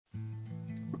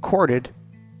recorded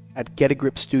at Get a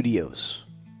Grip Studios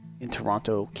in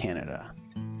Toronto, Canada.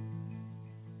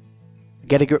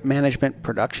 Get a Grip Management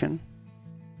production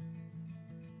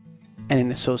and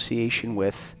in association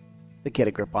with the Get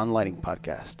a Grip on Lighting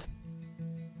podcast.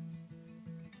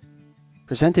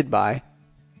 Presented by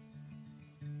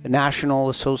the National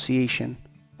Association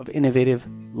of Innovative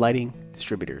Lighting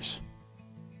Distributors,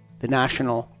 the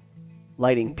National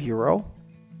Lighting Bureau,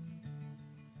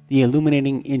 the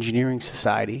Illuminating Engineering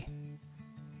Society,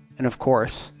 and of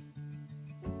course,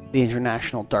 the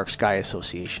International Dark Sky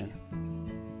Association.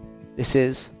 This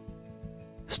is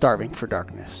Starving for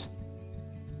Darkness.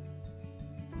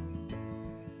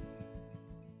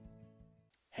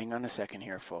 Hang on a second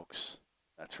here, folks.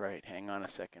 That's right, hang on a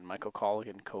second. Michael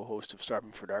Colligan, co-host of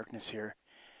Starving for Darkness here.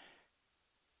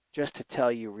 Just to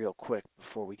tell you real quick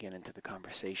before we get into the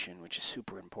conversation, which is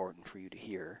super important for you to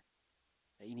hear,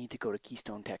 that you need to go to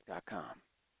KeystoneTech.com.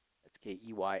 That's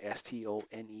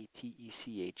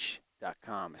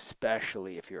KeystoneTech.com,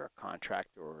 especially if you're a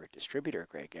contractor or a distributor,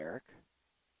 Greg Eric.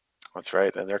 That's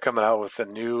right, and they're coming out with a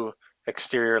new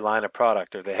exterior line of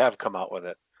product, or they have come out with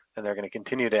it, and they're going to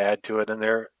continue to add to it, and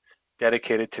they're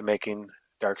dedicated to making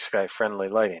dark sky friendly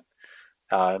lighting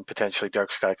and potentially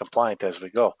dark sky compliant as we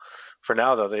go. For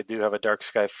now, though, they do have a dark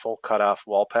sky full cutoff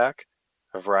wall pack,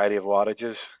 a variety of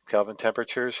wattages, Kelvin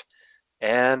temperatures,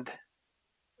 and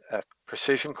a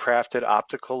precision crafted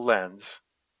optical lens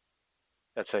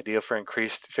that's ideal for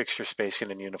increased fixture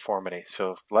spacing and uniformity.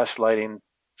 So less lighting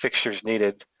fixtures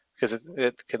needed because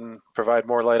it can provide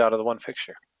more light out of the one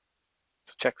fixture.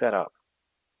 So check that out.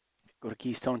 Go to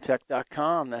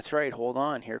KeystoneTech.com. That's right. Hold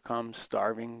on. Here comes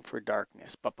Starving for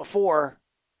Darkness. But before,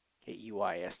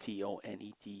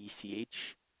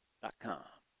 KeystoneTech.com.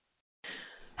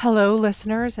 Hello,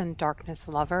 listeners and darkness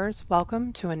lovers.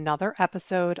 Welcome to another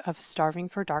episode of Starving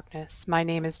for Darkness. My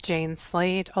name is Jane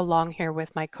Slade, along here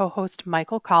with my co-host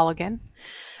Michael Colligan.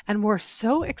 And we're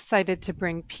so excited to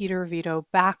bring Peter Vito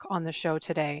back on the show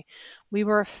today. We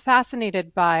were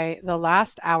fascinated by the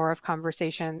last hour of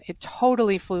conversation. It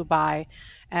totally flew by,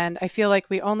 and I feel like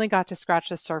we only got to scratch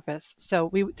the surface. So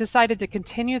we decided to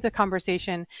continue the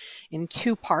conversation in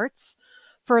two parts.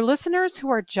 For listeners who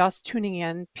are just tuning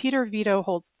in, Peter Vito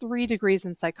holds 3 degrees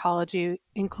in psychology,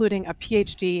 including a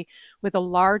PhD with a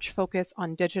large focus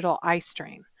on digital eye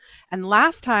strain. And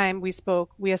last time we spoke,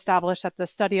 we established that the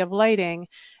study of lighting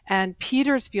and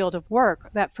Peter's field of work,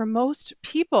 that for most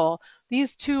people,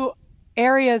 these two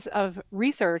areas of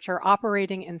research are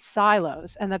operating in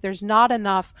silos, and that there's not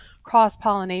enough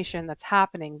cross-pollination that's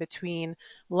happening between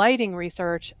lighting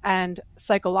research and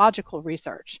psychological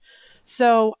research.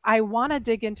 So I want to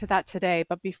dig into that today,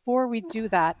 but before we do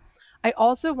that, I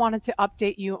also wanted to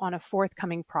update you on a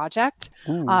forthcoming project.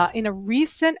 In a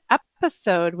recent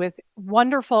episode with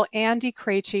wonderful Andy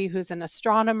Krejci, who's an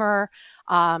astronomer,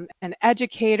 an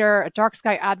educator, a dark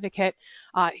sky advocate,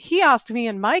 he asked me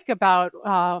and Mike about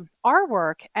our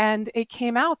work, and it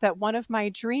came out that one of my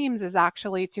dreams is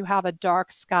actually to have a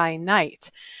dark sky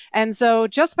night. And so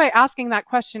just by asking that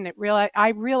question,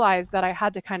 I realized that I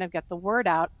had to kind of get the word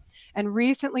out, and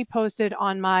recently posted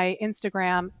on my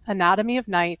Instagram, Anatomy of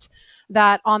Night,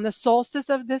 that on the solstice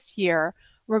of this year,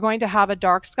 we're going to have a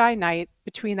dark sky night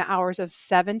between the hours of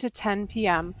 7 to 10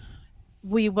 p.m.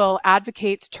 We will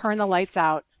advocate to turn the lights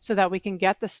out so that we can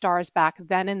get the stars back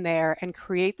then and there and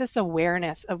create this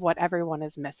awareness of what everyone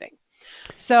is missing.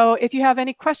 So if you have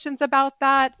any questions about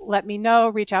that, let me know,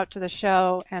 reach out to the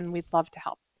show, and we'd love to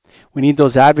help. We need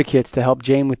those advocates to help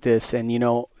Jane with this. And, you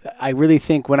know, I really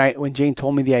think when Jane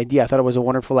told me the idea, I thought it was a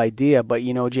wonderful idea. But,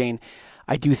 you know, Jane,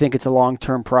 I do think it's a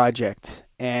long-term project.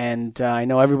 And I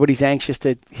know everybody's anxious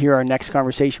to hear our next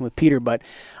conversation with Peter. But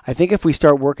I think if we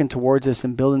start working towards this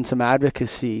and building some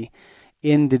advocacy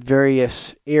in the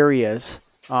various areas,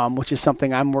 which is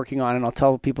something I'm working on and I'll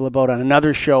tell people about on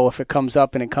another show if it comes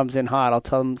up and it comes in hot, I'll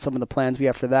tell them some of the plans we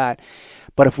have for that.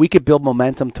 But if we could build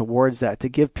momentum towards that, to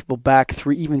give people back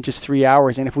even just 3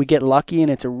 hours, and if we get lucky and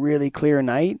it's a really clear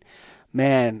night,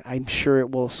 man, I'm sure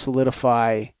it will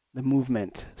solidify the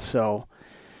movement. So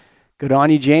good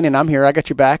on you, Jane, and I'm here. I got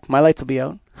your back. My lights will be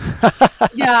out.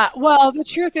 Yeah, well, the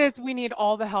truth is we need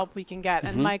all the help we can get.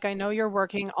 And Mike, I know you're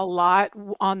working a lot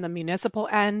on the municipal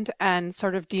end and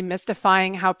sort of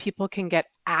demystifying how people can get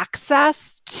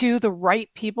access to the right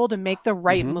people to make the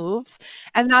right moves.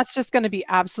 And that's just going to be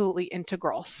absolutely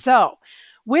integral. So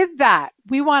with that,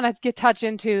 we want to touch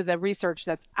into the research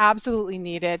that's absolutely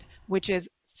needed, which is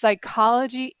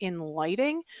psychology in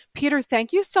lighting. Peter,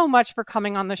 thank you so much for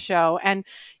coming on the show. And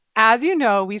As you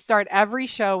know, we start every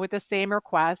show with the same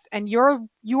request, and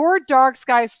your dark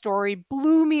sky story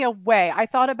blew me away. I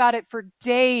thought about it for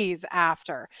days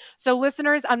after. So,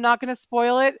 listeners, I'm not going to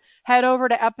spoil it. Head over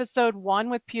to episode 1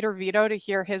 with Peter Vito to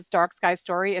hear his dark sky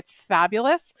story. It's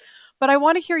fabulous. But I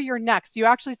want to hear your next. You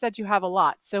actually said you have a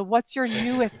lot. So, what's your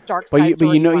newest dark But sky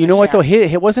story you you want to know what though? share?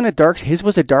 It wasn't a dark. His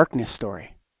was a darkness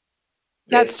story.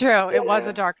 That's Yes, true. It was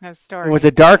a yeah. darkness It was story.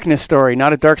 a darkness story,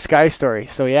 not a dark sky story.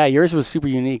 So yeah, yours was super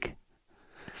unique.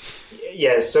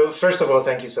 Yes, so first of all,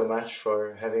 thank you so much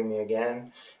for having me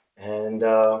again. And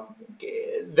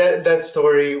that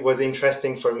story was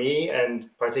interesting for me, and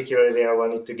particularly I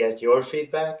wanted to get your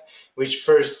feedback, which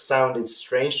first sounded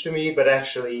strange to me, but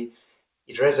actually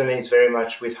it resonates very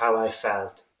much with how I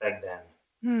felt back then.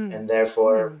 Hmm. And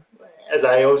therefore, Hmm. as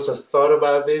I also thought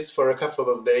about this for a couple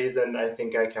of days, and I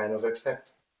think I kind of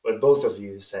accept what both of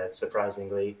you said,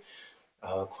 surprisingly,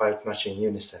 quite much in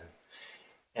unison.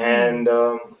 Hmm. And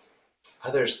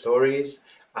other stories,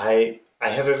 I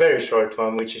have a very short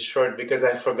one, which is short because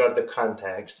I forgot the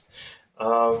context,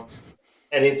 um,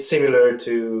 and it's similar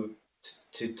to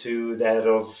that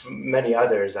of many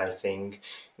others. I think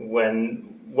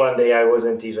when one day I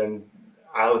wasn't even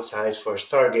outside for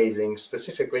stargazing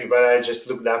specifically, but I just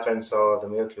looked up and saw the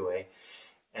Milky Way,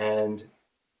 and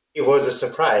it was a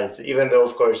surprise. Even though,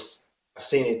 of course, I've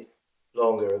seen it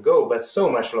longer ago, but so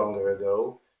much longer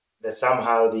ago that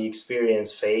somehow the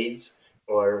experience fades,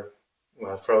 or,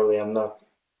 well, probably I'm not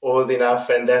old enough,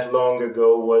 and that long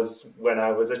ago was when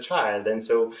I was a child. And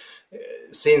so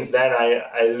since then,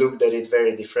 I looked at it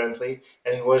very differently,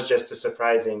 and it was just a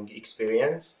surprising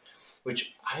experience,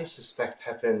 which I suspect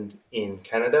happened in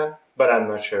Canada, but I'm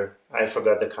not sure. I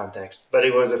forgot the context, but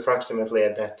it was approximately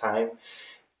at that time.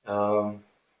 Um,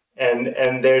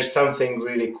 and there's something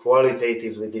really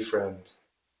qualitatively different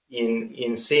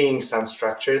in seeing some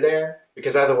structure there,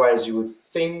 because otherwise you would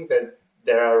think that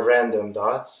there are random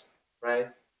dots, right?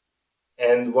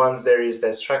 And once there is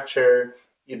that structure,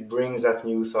 it brings up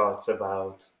new thoughts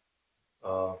about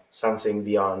something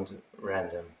beyond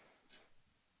random.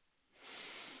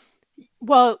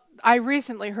 Well, I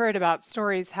recently heard about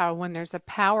stories how when there's a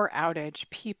power outage,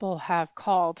 people have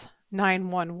called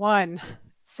 911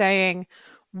 saying,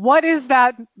 "What is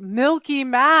that milky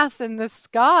mass in the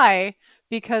sky?"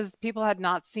 Because people had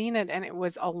not seen it and it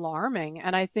was alarming.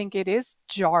 And I think it is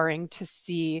jarring to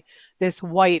see this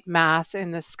white mass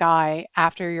in the sky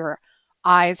after your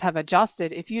eyes have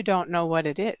adjusted if you don't know what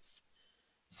it is.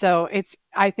 So it's,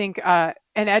 I think, an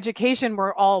education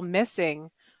we're all missing,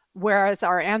 whereas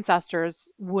our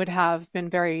ancestors would have been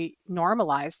very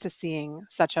normalized to seeing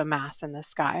such a mass in the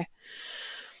sky.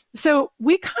 So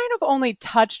we kind of only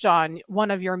touched on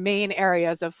one of your main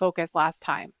areas of focus last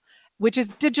time, which is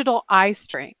digital eye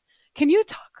strain. Can you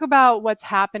talk about what's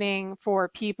happening for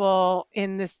people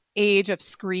in this age of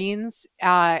screens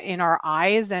in our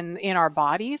eyes and in our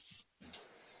bodies?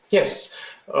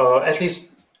 Yes, at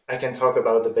least I can talk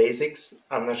about the basics.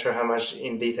 I'm not sure how much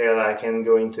in detail I can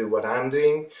go into what I'm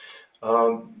doing.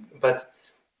 But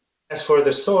as for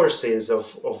the sources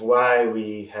of why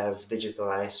we have digital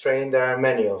eye strain, there are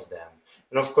many of them.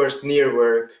 And of course, near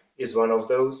work is one of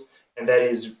those. And that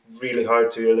is really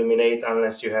hard to eliminate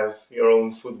unless you have your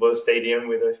own football stadium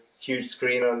with a huge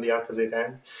screen on the opposite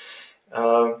end.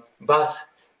 But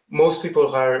most people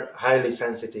who are highly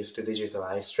sensitive to digital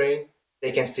eye strain,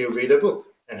 they can still read a book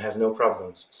and have no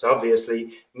problems. So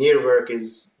obviously, near work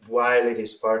is, while it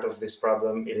is part of this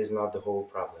problem, it is not the whole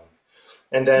problem.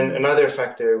 And then Mm. another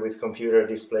factor with computer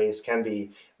displays can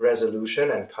be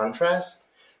resolution and contrast.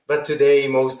 But today,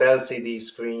 most LCD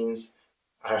screens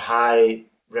are high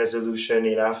resolution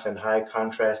enough and high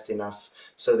contrast enough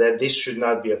so that this should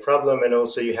not be a problem. And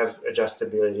also, you have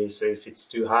adjustability. So if it's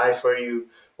too high for you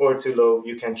or too low,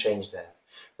 you can change that,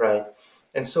 right?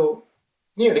 And so,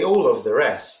 nearly all of the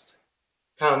rest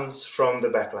comes from the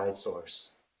backlight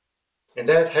source. And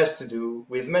that has to do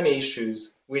with many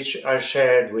issues which are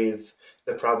shared with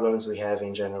the problems we have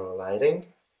in general lighting.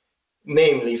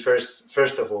 Namely,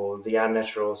 first of all, the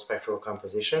unnatural spectral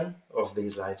composition of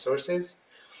these light sources.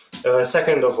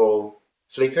 Second of all,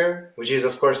 flicker, which is,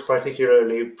 of course,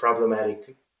 particularly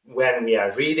problematic when we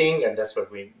are reading, and that's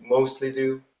what we mostly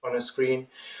do on a screen.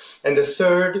 And the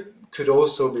third could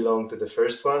also belong to the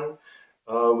first one,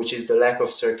 which is the lack of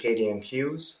circadian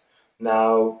cues.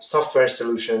 Now, software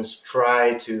solutions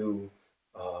try to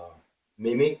uh,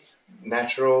 mimic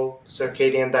natural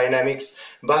circadian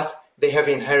dynamics, but they have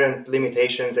inherent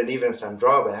limitations and even some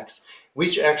drawbacks,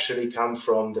 which actually come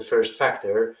from the first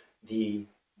factor, the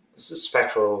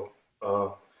spectral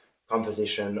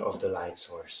composition of the light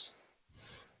source.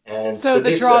 And So so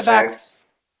the this drawbacks affects.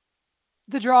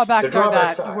 The drawbacks The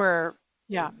drawbacks are that are we're,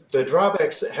 yeah. the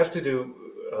drawbacks have to do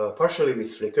partially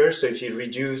with flicker. So if you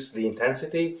reduce the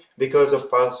intensity because of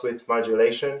pulse width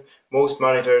modulation, most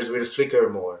monitors will flicker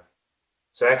more.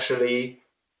 So actually,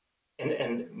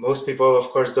 and most people, of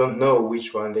course, don't know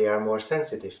which one they are more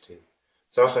sensitive to.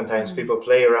 So oftentimes people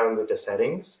play around with the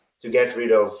settings to get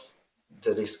rid of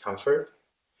the discomfort.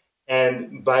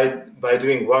 And by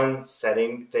doing one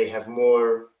setting, they have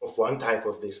more of one type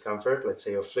of discomfort, let's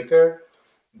say of flicker,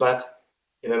 but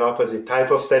in an opposite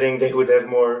type of setting, they would have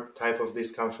more type of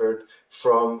discomfort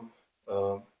from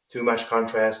too much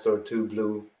contrast or too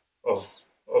blue of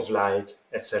light,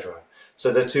 etc.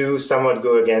 So the two somewhat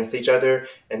go against each other,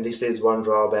 and this is one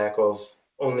drawback of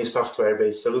only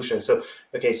software-based solutions. So,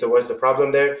 okay, so what's the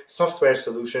problem there? Software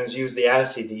solutions use the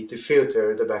LCD to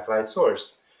filter the backlight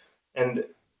source. And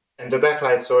the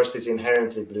backlight source is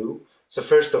inherently blue. So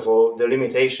first of all, the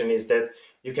limitation is that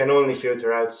you can only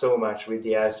filter out so much with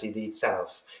the LCD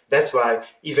itself. That's why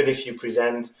even if you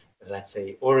present, let's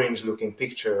say, orange-looking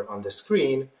picture on the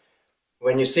screen,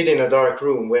 when you sit in a dark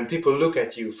room, when people look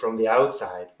at you from the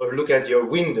outside or look at your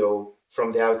window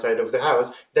from the outside of the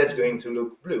house, that's going to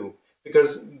look blue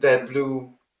because that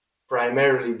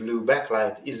primarily blue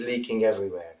backlight is leaking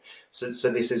everywhere.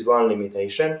 So this is one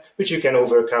limitation, which you can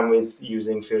overcome with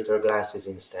using filter glasses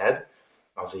instead,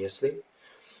 obviously.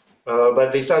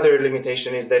 But this other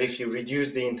limitation is that if you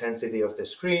reduce the intensity of the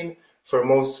screen, for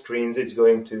most screens it's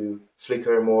going to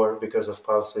flicker more because of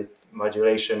pulse width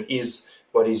modulation is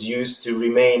what is used to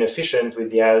remain efficient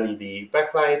with the LED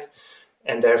backlight,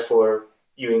 and therefore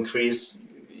you increase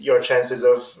your chances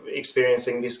of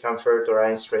experiencing discomfort or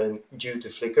eye strain due to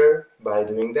flicker by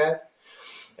doing that.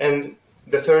 And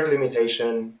the third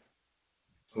limitation,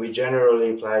 which generally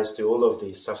applies to all of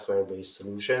these software-based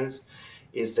solutions,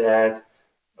 is that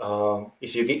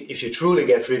if you truly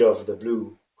get rid of the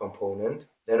blue component,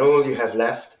 then all you have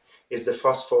left is the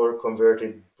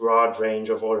phosphor-converted broad range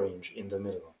of orange in the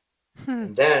middle.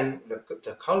 And then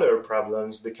the color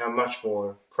problems become much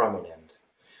more prominent.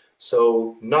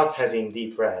 So not having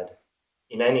deep red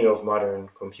in any of modern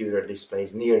computer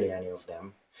displays, nearly any of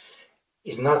them,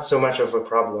 is not so much of a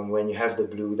problem when you have the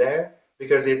blue there,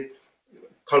 because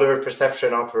color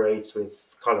perception operates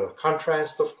with color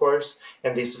contrast, of course,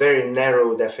 and this very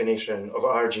narrow definition of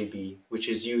RGB, which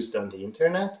is used on the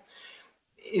internet,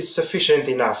 is sufficient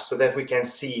enough so that we can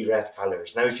see red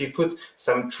colors. Now, if you put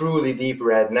some truly deep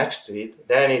red next to it,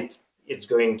 then it's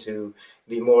going to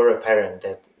be more apparent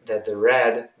that the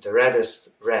reddest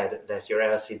red that your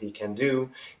LCD can do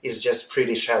is just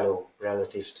pretty shallow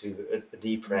relative to a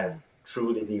deep red,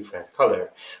 truly deep red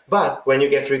color. But when you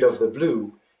get rid of the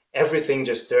blue, everything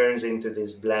just turns into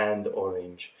this bland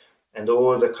orange, and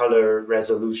all the color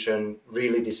resolution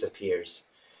really disappears.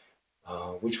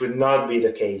 Which would not be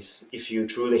the case if you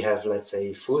truly have, let's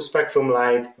say, full spectrum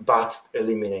light, but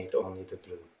eliminate only the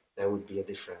blue. That would be a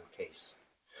different case.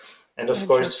 And of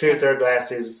course, filter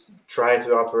glasses try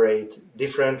to operate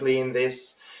differently in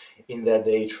this, in that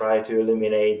they try to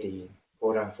eliminate the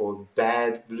quote-unquote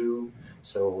bad blue.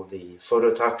 So the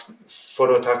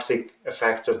phototoxic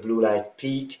effects of blue light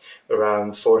peak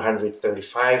around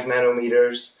 435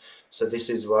 nanometers. So this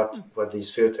is what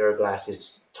these filter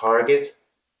glasses target.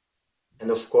 And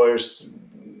of course,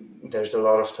 there's a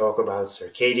lot of talk about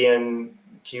circadian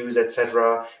cues,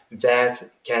 etc.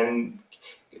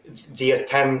 The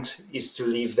attempt is to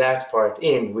leave that part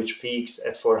in, which peaks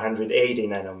at 480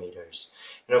 nanometers.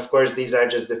 And of course, these are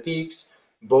just the peaks.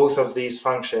 Both of these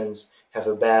functions have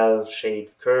a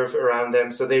bell-shaped curve around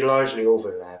them, so they largely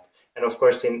overlap. And of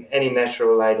course, in any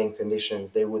natural lighting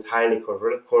conditions, they would highly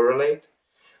correlate.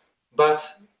 But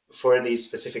for these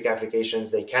specific applications,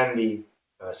 they can be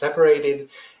separated,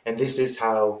 and this is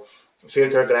how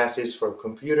filter glasses for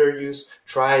computer use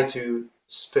try to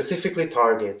specifically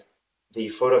target the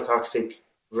phototoxic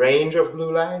range of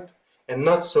blue light and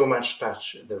not so much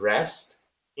touch the rest,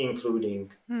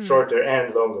 including shorter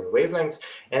and longer wavelengths,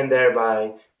 and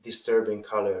thereby disturbing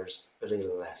colors a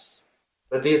little less.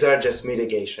 But these are just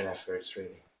mitigation efforts,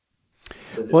 really.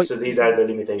 So these are the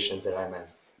limitations that I meant.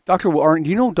 Dr.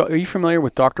 Arnold, are you familiar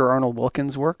with Dr. Arnold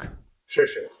Wilkins' work? Sure.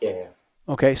 Yeah.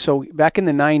 Okay, so back in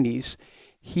the 90s,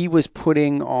 he was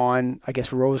putting on, I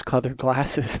guess, rose-colored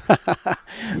glasses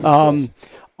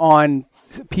on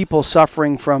people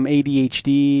suffering from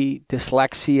ADHD,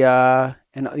 dyslexia,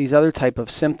 and these other type of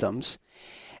symptoms.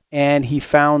 And he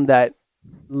found that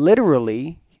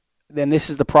literally, then this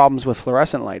is the problems with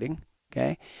fluorescent lighting,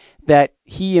 okay, that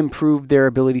he improved their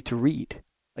ability to read.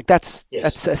 Like that's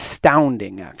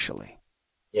astounding, actually.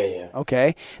 Yeah.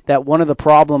 Okay, that one of the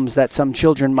problems that some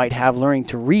children might have learning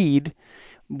to read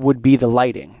would be the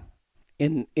lighting.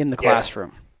 in the Yes.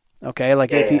 classroom. Okay,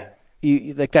 like if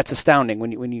you like, that's astounding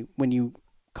when you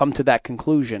come to that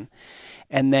conclusion.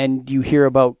 And then you hear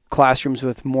about classrooms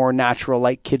with more natural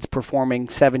light, kids performing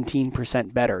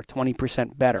 17% better,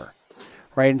 20% better,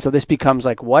 right? And so this becomes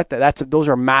like, what? Those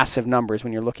are massive numbers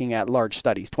when you're looking at large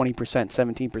studies. 20%,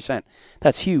 17%.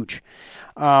 That's huge.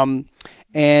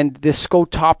 And this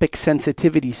scotopic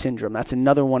sensitivity syndrome, that's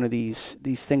another one of these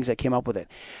things that came up with it.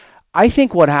 I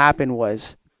think what happened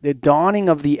was the dawning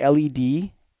of the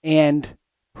LED and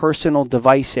personal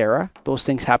device era. Those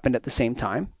things happened at the same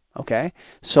time. Okay.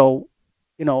 So,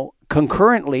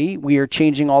 concurrently, we are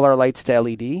changing all our lights to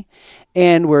LED,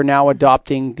 and we're now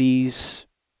adopting these,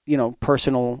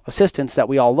 personal assistants that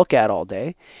we all look at all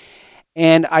day.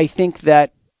 And I think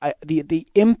that the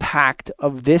impact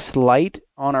of this light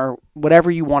on our, whatever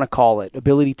you want to call it,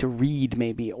 ability to read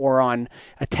maybe, or on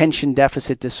attention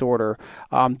deficit disorder,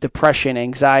 depression,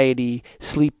 anxiety,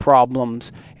 sleep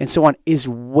problems, and so on, is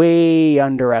way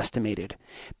underestimated,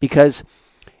 because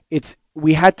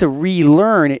we had to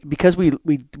relearn it, because we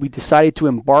decided to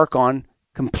embark on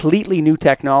completely new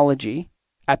technology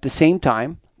at the same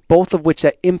time, both of which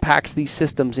that impacts these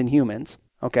systems in humans,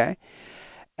 okay,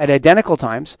 at identical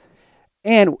times.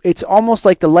 And it's almost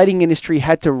like the lighting industry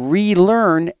had to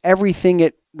relearn everything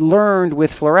it learned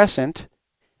with fluorescent,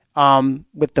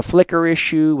 with the flicker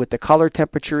issue, with the color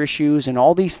temperature issues, and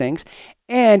all these things.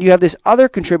 And you have this other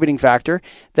contributing factor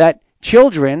that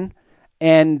children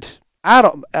and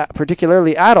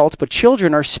particularly adults, but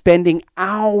children are spending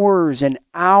hours and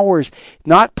hours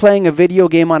not playing a video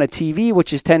game on a TV,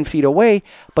 which is 10 feet away,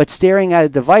 but staring at a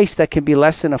device that can be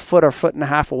less than a foot or foot and a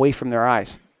half away from their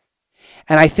eyes.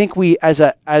 And I think we, as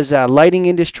a lighting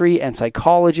industry and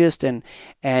psychologists and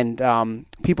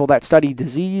people that study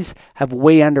disease, have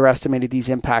way underestimated these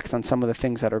impacts on some of the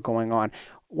things that are going on.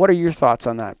 What are your thoughts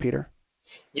on that, Peter?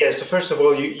 Yeah, so first of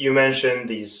all, you mentioned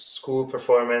these school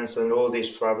performance and all these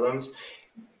problems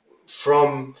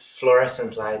from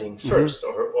fluorescent lighting first,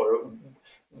 or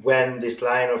when this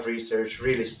line of research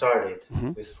really started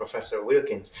with Professor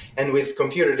Wilkins. And with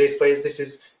computer displays,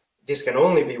 this can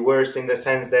only be worse in the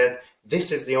sense that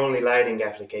this is the only lighting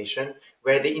application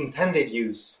where the intended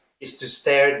use is to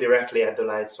stare directly at the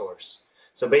light source.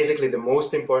 So basically, the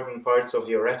most important parts of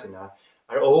your retina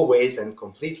are always and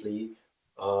completely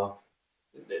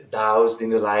doused in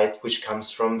the light which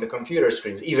comes from the computer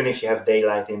screens. Even if you have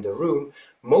daylight in the room,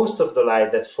 most of the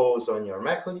light that falls on your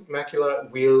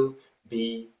macula will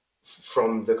be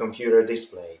from the computer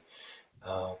display.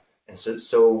 And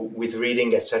so with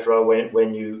reading, etc.,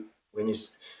 when you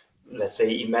let's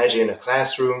say imagine a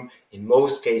classroom, in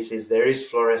most cases there is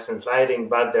fluorescent lighting,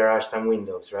 but there are some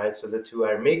windows, right? So the two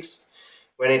are mixed.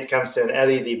 When it comes to an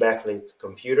LED backlit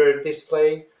computer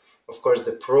display, of course,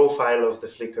 the profile of the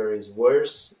flicker is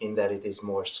worse in that it is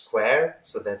more square.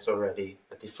 So that's already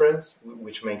a difference,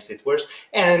 which makes it worse.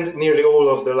 And nearly all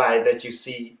of the light that you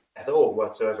see at all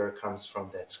whatsoever comes from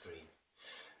that screen.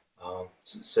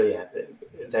 So yeah,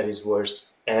 that is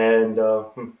worse. And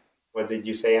what did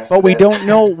you say after that? But we don't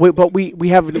know. But we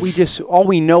just, all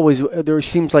we know is there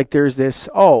seems like there's this,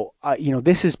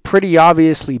 this is pretty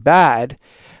obviously bad.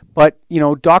 But,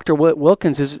 Dr.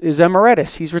 Wilkins is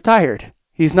emeritus. He's retired.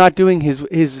 He's not doing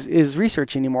his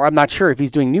research anymore. I'm not sure if he's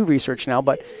doing new research now,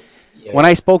 but when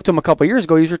I spoke to him a couple of years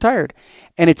ago, he was retired.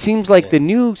 And it seems like the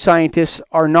new scientists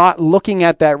are not looking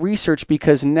at that research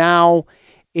because now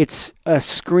it's a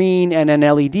screen and an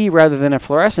LED rather than a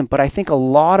fluorescent. But I think a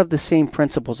lot of the same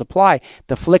principles apply.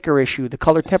 The flicker issue, the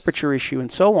color temperature issue,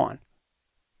 and so on.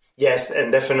 Yes,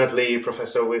 and definitely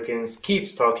Professor Wilkins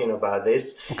keeps talking about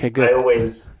this. Okay, good. I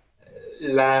always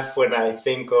laugh when I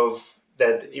think of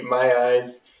that. In my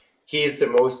eyes, he is the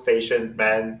most patient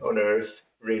man on earth,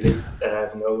 really, that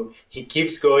I've known. He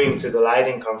keeps going to the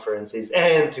lighting conferences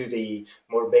and to the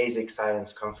more basic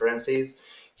science conferences.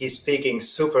 He's speaking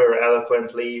super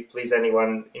eloquently. Please,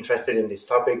 anyone interested in this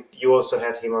topic, you also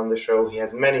had him on the show. He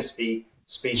has many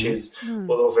speeches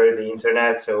all over the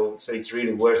internet, so it's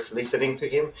really worth listening to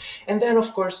him. And then,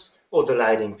 of course, all the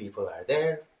lighting people are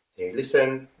there. They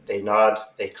listen, they nod,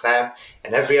 they clap,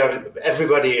 and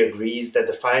everybody agrees that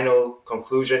the final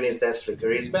conclusion is that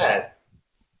flicker is bad.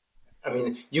 I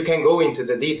mean, you can go into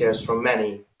the details from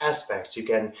many aspects. You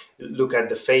can look at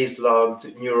the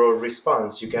phase-logged neural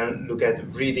response. You can look at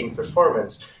reading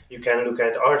performance. You can look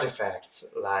at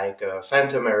artifacts like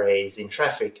phantom arrays in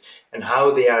traffic and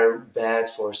how they are bad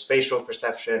for spatial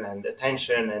perception and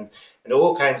attention and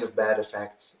all kinds of bad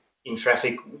effects in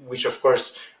traffic, which of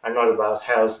course are not about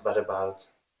health, but about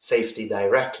safety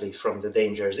directly from the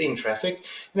dangers in traffic.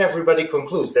 And everybody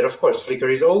concludes that, of course, flicker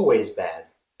is always bad,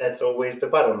 That's always the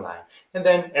bottom line. And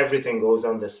then everything goes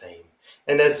on the same.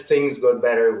 And as things got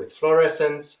better with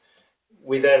fluorescence,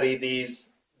 with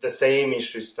LEDs, the same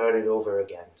issue started over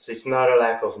again. So it's not a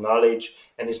lack of knowledge,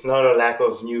 and it's not a lack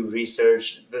of new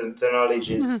research. The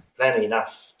knowledge is plenty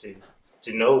enough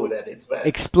to know that it's bad.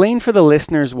 Explain for the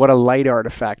listeners what a light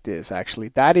artifact is, actually.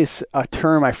 That is a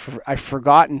term I've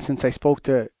forgotten since I spoke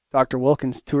to Dr.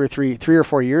 Wilkins 3 or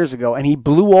 4 years ago, and he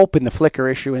blew open the flicker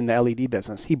issue in the LED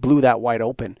business. He blew that wide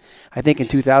open, I think in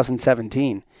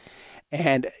 2017.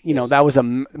 And, that was a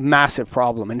massive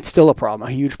problem, and it's still a problem,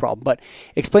 a huge problem. But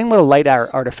explain what a light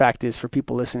artifact is for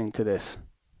people listening to this.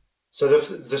 So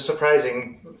the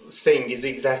surprising thing is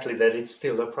exactly that it's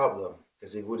still a problem,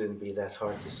 because it wouldn't be that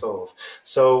hard to solve.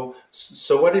 So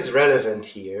what is relevant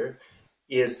here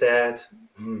is that,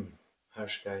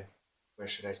 where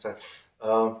should I start?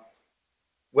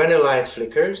 When a light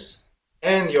flickers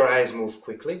and your eyes move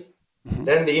quickly,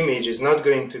 then the image is not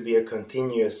going to be a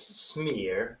continuous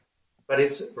smear, but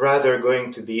it's rather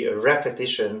going to be a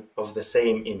repetition of the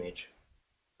same image,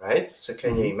 right? So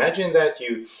can you imagine that?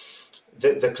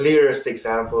 The clearest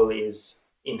example is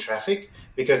in traffic,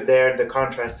 because there the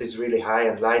contrast is really high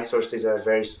and light sources are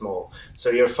very small.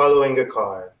 So you're following a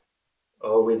car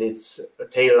with its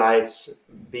tail lights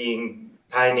being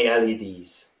tiny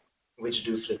LEDs, which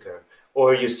do flicker.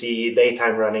 Or you see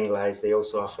daytime running lights, they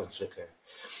also often flicker.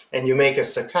 And you make a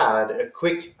saccade, a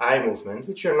quick eye movement,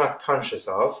 which you're not conscious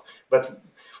of, but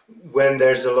when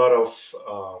there's a lot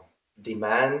of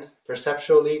demand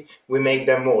perceptually, we make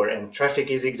them more. And traffic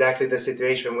is exactly the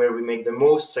situation where we make the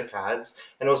most saccades,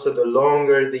 and also the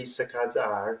longer these saccades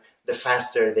are, the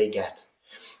faster they get.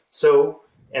 So,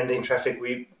 and in traffic,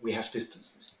 we have to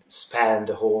span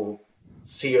the whole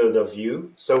field of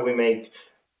view. So we make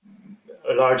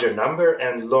a larger number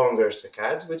and longer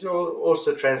saccades, which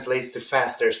also translates to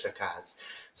faster saccades.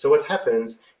 So what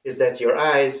happens is that your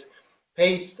eyes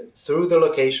pace through the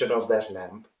location of that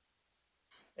lamp,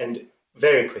 and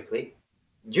very quickly,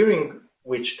 during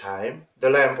which time the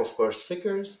lamp, of course,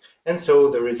 flickers, and so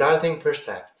the resulting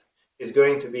percept is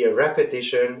going to be a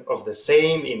repetition of the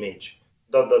same image, ...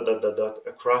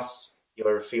 across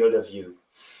your field of view.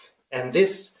 And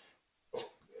this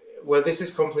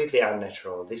is completely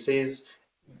unnatural. This is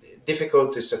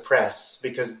difficult to suppress,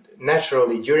 because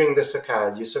naturally during the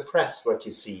saccade you suppress what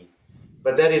you see.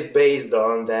 But that is based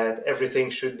on that everything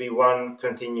should be one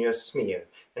continuous smear.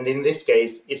 And in this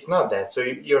case, it's not that. So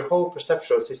your whole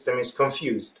perceptual system is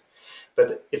confused. But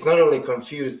it's not only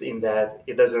confused in that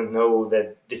it doesn't know that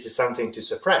this is something to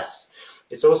suppress.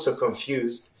 It's also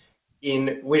confused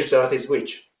in which dot is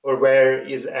which, or where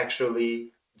is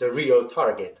actually the real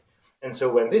target. And so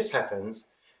when this happens,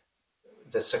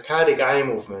 the saccadic eye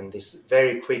movement, this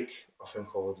very quick, often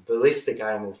called ballistic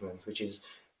eye movement, which is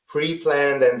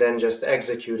pre-planned and then just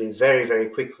executed very, very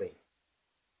quickly,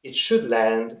 it should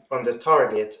land on the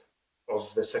target of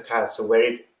the saccade, so where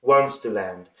it wants to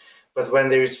land. But when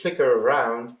there is flicker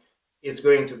around, it's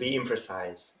going to be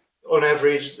imprecise. On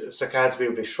average, saccades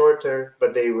will be shorter,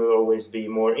 but they will always be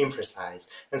more imprecise.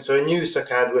 And so a new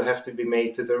saccade will have to be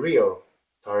made to the real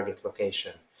target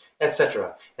location,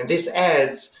 etc. And this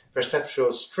adds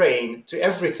perceptual strain to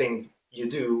everything you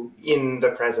do in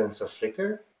the presence of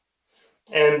flicker.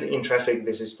 And in traffic,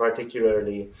 this is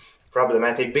particularly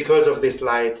problematic because of this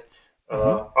light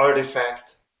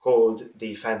artifact called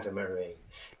the phantom array.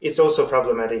 It's also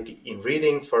problematic in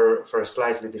reading for a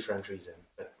slightly different reason.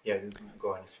 But yeah,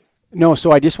 go on. No,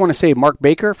 so I just want to say, Mark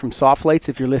Baker from Softlights,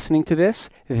 if you're listening to this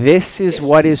is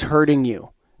what is hurting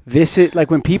you. This is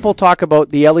like when people talk about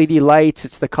the LED lights,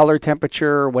 it's the color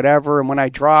temperature or whatever, and when I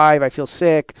drive, I feel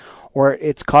sick, or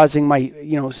it's causing my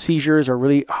seizures or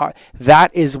really hot. That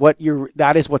is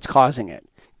what's causing it.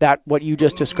 That what you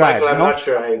just described. Michael, I'm not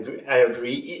sure I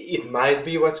agree. It might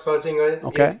be what's causing it,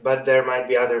 but there might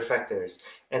be other factors.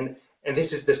 And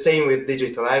this is the same with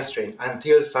digital eye strain.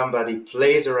 Until somebody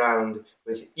plays around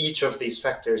with each of these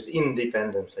factors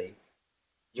independently,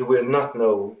 you will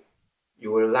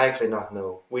likely not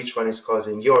know which one is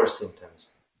causing your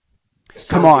symptoms.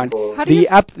 Come on.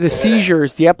 The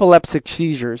seizures, the epileptic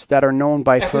seizures that are known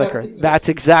by flicker, that's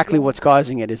exactly what's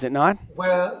causing it, is it not?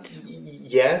 Well,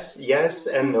 yes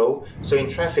and no. So in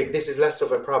traffic, this is less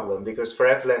of a problem, because for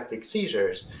epileptic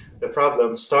seizures, the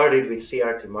problem started with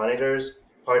CRT monitors,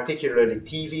 particularly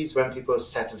TVs, when people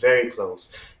sat very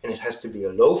close. And it has to be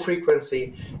a low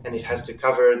frequency, and it has to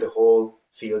cover the whole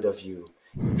field of view.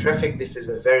 In traffic, this is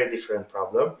a very different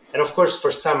problem. And of course,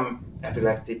 for some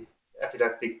epileptic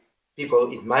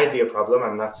people, it might be a problem.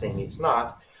 I'm not saying it's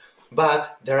not.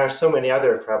 But there are so many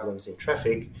other problems in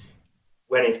traffic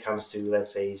when it comes to,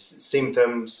 let's say,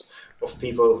 symptoms of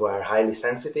people who are highly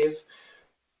sensitive,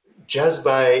 just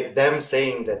by them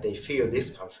saying that they feel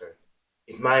discomfort.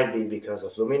 It might be because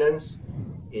of luminance,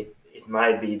 it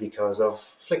might be because of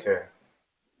flicker.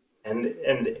 And,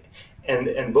 and,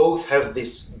 and both have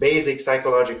this basic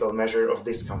psychological measure of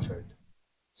discomfort.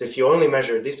 So if you only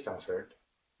measure discomfort,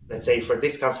 let's say for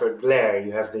discomfort glare,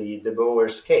 you have the Bower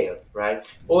scale, right?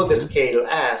 All the scale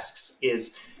asks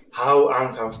is how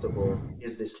uncomfortable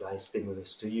is this light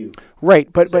stimulus to you? Right,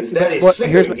 So if that is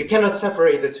flickering, you cannot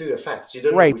separate the two effects. You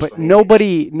don't know right, which but one it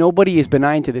is. nobody is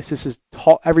benign to this. This is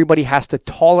everybody has to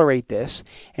tolerate this,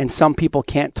 and some people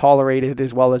can't tolerate it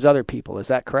as well as other people. Is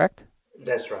that correct?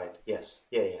 That's right. Yes.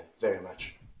 Yeah. Very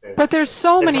much. Very But much there's so.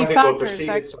 so And many some people factors perceive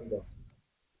that it, some don't.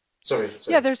 Sorry.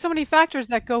 Yeah, there's so many factors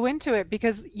that go into it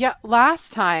because yeah,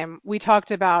 last time we talked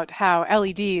about how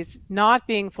LEDs not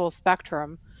being full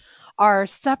spectrum are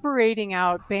separating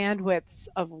out bandwidths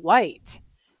of light.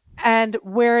 And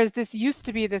whereas this used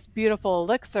to be this beautiful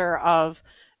elixir of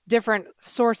different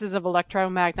sources of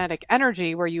electromagnetic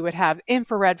energy where you would have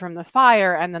infrared from the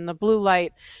fire and then the blue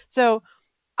light. So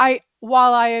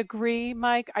while I agree,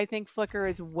 Mike, I think flicker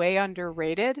is way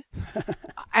underrated.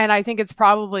 And I think it's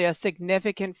probably a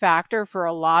significant factor for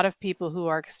a lot of people who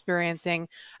are experiencing,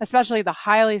 especially the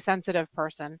highly sensitive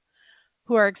person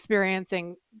who are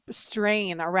experiencing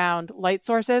strain around light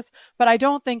sources. But I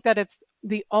don't think that it's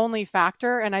the only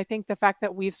factor. And I think the fact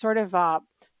that we've sort of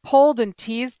pulled and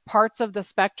teased parts of the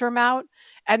spectrum out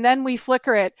and then we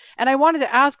flicker it. And I wanted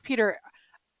to ask Peter,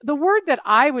 the word that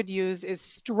I would use is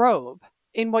strobe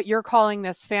in what you're calling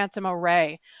this phantom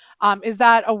array. Is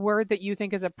that a word that you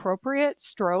think is appropriate?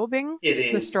 Strobing, It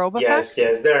the is. strobe Yes. effect?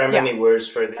 Yes. There are Yeah. many words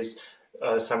for this.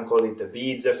 Some call it the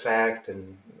beads effect,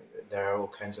 and there are all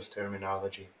kinds of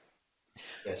terminology.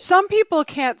 Yes. Some people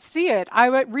can't see it.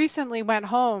 Recently went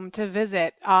home to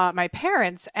visit my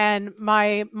parents, and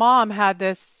my mom had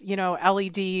this,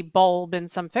 LED bulb in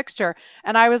some fixture,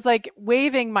 and I was like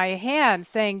waving my hand,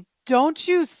 saying, "Don't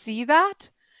you see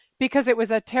that?" Because it was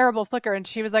a terrible flicker, and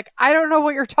she was like, "I don't know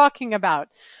what you're talking about."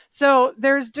 So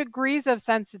there's degrees of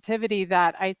sensitivity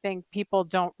that I think people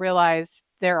don't realize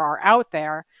there are out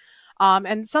there.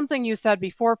 And something you said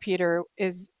before, Peter,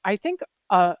 is I think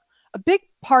a big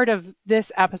part of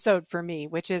this episode for me,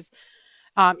 which is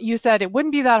you said it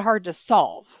wouldn't be that hard to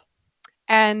solve.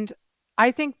 And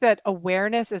I think that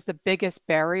awareness is the biggest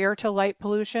barrier to light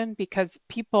pollution because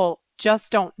people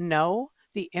just don't know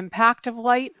the impact of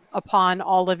light upon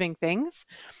all living things.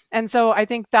 And so I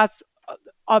think that's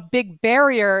a big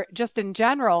barrier just in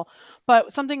general.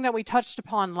 But something that we touched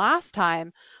upon last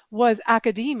time was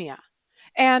academia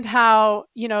and how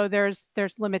there's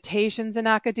limitations in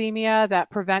academia that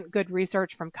prevent good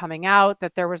research from coming out,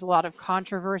 that there was a lot of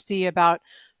controversy about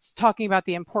talking about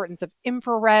the importance of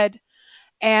infrared,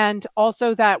 and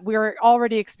also that we're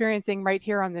already experiencing right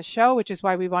here on this show, which is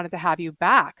why we wanted to have you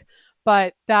back,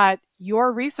 but that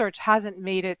your research hasn't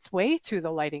made its way to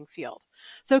the lighting field.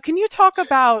 So can you talk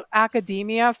about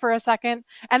academia for a second?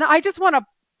 And I just want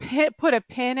to put a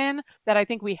pin in that I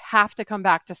think we have to come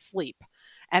back to sleep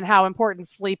and how important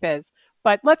sleep is.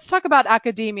 But let's talk about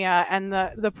academia and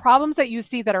the problems that you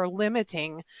see that are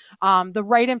limiting the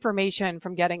right information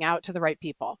from getting out to the right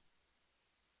people.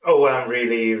 Oh, I'm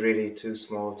really, really too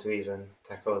small to even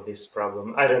tackle this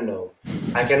problem. I don't know.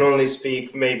 I can only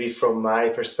speak maybe from my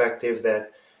perspective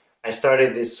that I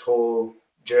started this whole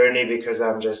journey because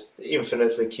I'm just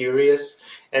infinitely curious,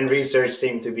 and research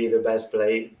seemed to be the best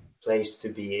place to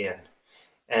be in.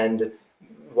 And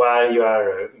while you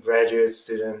are a graduate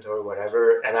student or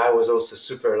whatever, and I was also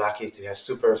super lucky to have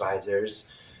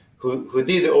supervisors who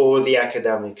did all the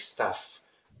academic stuff,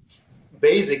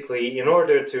 basically in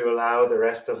order to allow the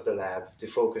rest of the lab to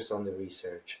focus on the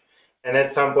research. And at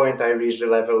some point, I reached a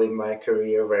level in my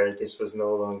career where this was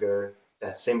no longer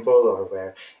that simple, or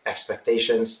where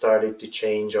expectations started to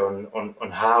change on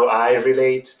how I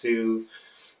relate to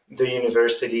the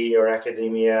university or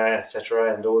academia,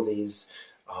 etc., and all these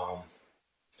um,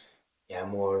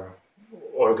 more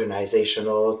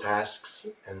organizational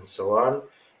tasks and so on.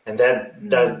 And that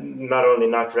does not only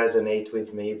not resonate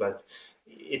with me, but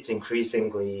it's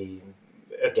increasingly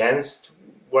against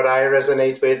what I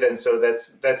resonate with, and so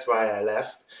that's why I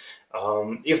left.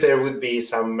 If there would be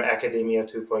some Academia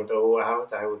 2.0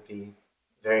 out, I would be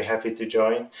very happy to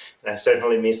join. And I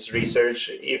certainly miss research,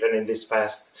 even in this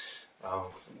past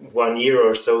 1 year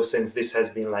or so, since this has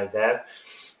been like that.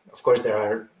 Of course,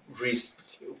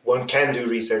 one can do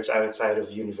research outside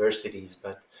of universities,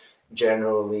 but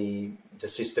generally the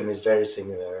system is very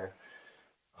similar.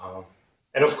 Um,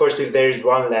 and of course, if there is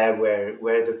one lab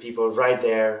where the people right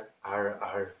there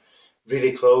are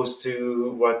really close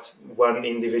to what one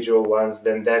individual wants,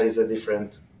 then that is a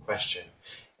different question.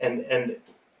 And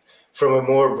from a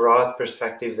more broad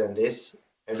perspective than this,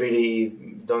 I really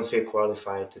don't feel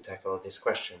qualified to tackle this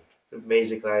question. So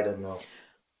basically, I don't know.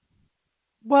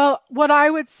 Well, what I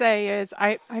would say is,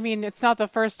 I mean, it's not the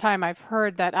first time I've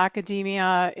heard that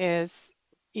academia is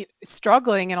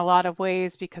struggling in a lot of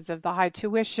ways because of the high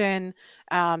tuition,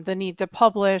 the need to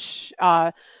publish,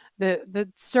 the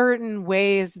certain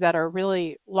ways that are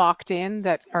really locked in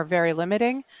that are very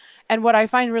limiting. And what I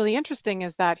find really interesting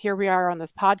is that here we are on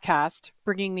this podcast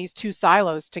bringing these two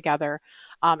silos together,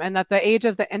 and that the age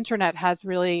of the internet has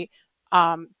really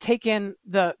taken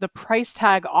the price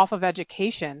tag off of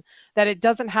education, that it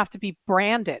doesn't have to be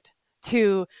branded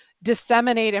to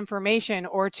disseminate information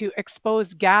or to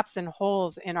expose gaps and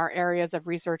holes in our areas of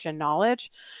research and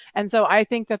knowledge. And so I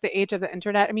think that the age of the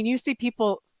internet, I mean, you see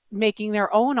people making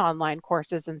their own online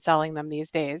courses and selling them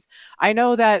these days. I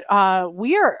know that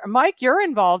Mike, you're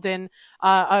involved in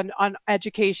an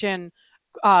education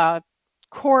uh,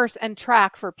 course and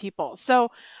track for people. So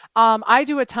I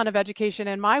do a ton of education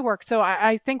in my work. So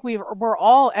I think we're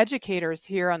all educators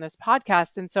here on this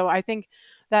podcast. And so I think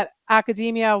that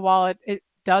academia, while it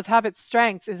does have its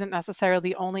strengths, isn't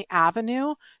necessarily the only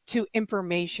avenue to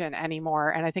information anymore.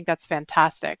 And I think that's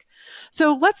fantastic.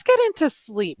 So let's get into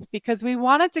sleep, because we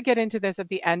wanted to get into this at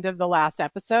the end of the last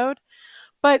episode.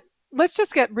 But let's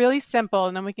just get really simple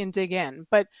and then we can dig in.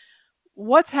 But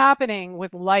what's happening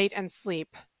with light and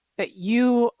sleep that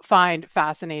you find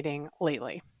fascinating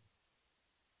lately?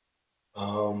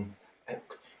 Um,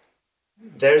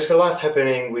 there's a lot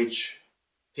happening which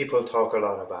people talk a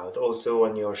lot about, also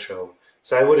on your show.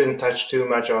 So I wouldn't touch too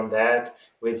much on that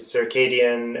with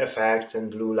circadian effects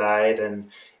and blue light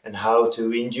and how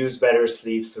to induce better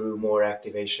sleep through more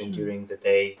activation Mm. during the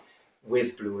day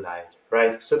with blue light,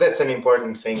 right? So that's an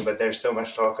important thing, but there's so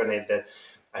much talk on it that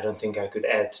I don't think I could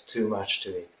add too much to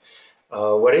it.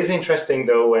 What is interesting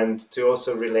though, and to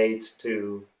also relate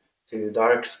to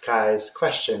Dark Sky's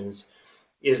questions,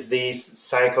 is the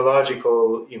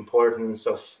psychological importance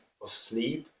of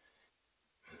sleep,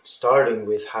 starting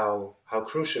with how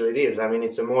crucial it is. I mean,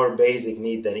 it's a more basic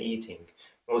need than eating.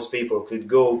 Most people could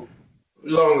go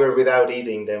longer without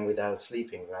eating than without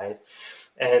sleeping, right?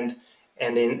 And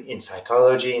in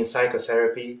psychology, in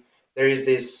psychotherapy, there is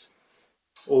this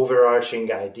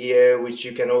overarching idea, which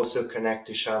you can also connect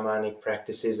to shamanic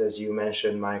practices, as you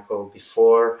mentioned, Michael,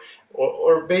 before,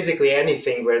 or basically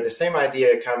anything where the same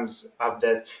idea comes up,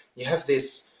 that you have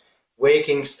this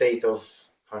waking state of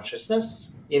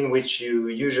consciousness in which you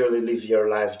usually live your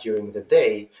life during the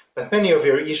day, but many of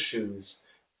your issues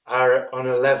are on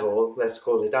a level, let's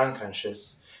call it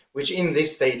unconscious, which in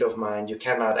this state of mind you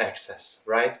cannot access,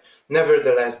 right?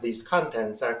 Nevertheless, these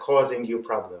contents are causing you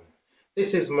problem.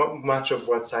 This is much of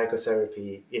what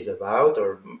psychotherapy is about,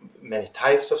 or many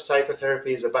types of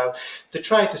psychotherapy is about, to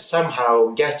try to somehow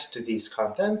get to these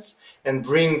contents and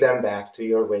bring them back to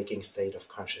your waking state of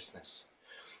consciousness.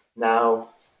 Now,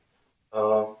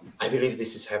 I believe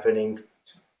this is happening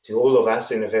to all of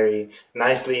us in a very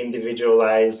nicely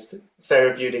individualized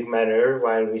therapeutic manner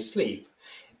while we sleep.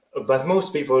 But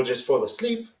most people just fall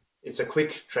asleep. It's a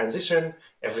quick transition.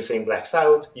 Everything blacks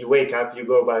out. You wake up, you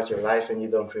go about your life, and you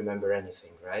don't remember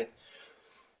anything, right?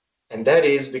 And that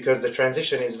is because the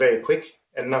transition is very quick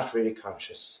and not really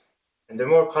conscious. And the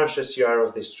more conscious you are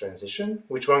of this transition,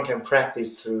 which one can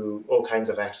practice through all kinds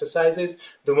of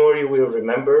exercises, the more you will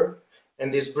remember.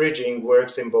 And this bridging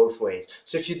works in both ways.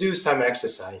 So if you do some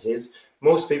exercises,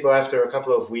 most people after a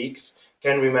couple of weeks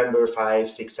can remember 5,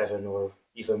 6, 7, or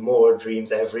even more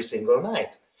dreams every single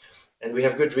night. And we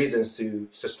have good reasons to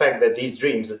suspect that these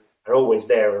dreams are always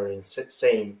there, or in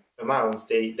same amounts.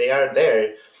 They are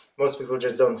there. Most people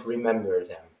just don't remember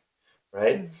them,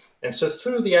 right? Mm. And so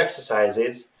through the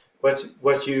exercises,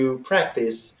 what you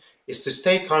practice is to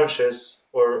stay conscious,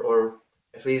 or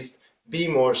at least be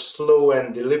more slow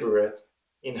and deliberate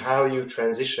in how you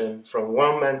transition from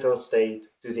one mental state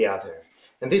to the other.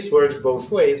 And this works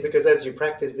both ways, because as you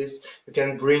practice this, you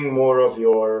can bring more of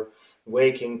your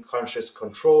waking conscious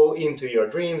control into your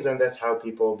dreams, and that's how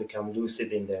people become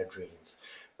lucid in their dreams,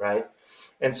 right?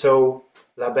 And so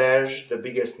LaBerge, the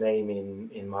biggest name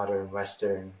in modern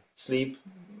Western sleep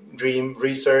dream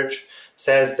research,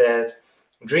 says that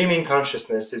dreaming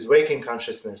consciousness is waking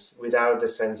consciousness without the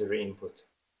sensory input,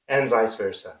 and vice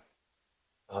versa.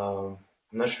 I'm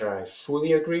not sure I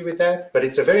fully agree with that, but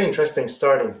it's a very interesting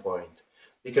starting point,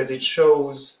 because it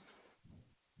shows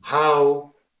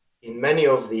how in many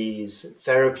of these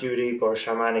therapeutic or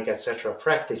shamanic, etc.,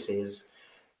 practices,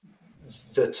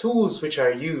 the tools which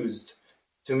are used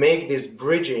to make this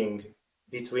bridging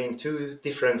between two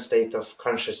different states of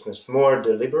consciousness, more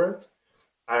deliberate,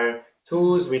 are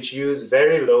tools which use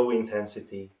very low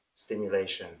intensity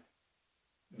stimulation,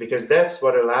 because that's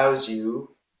what allows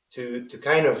you to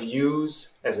kind of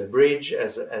use as a bridge,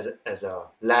 as a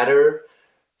ladder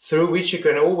through which you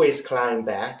can always climb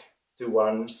back to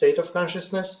one state of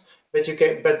consciousness, but you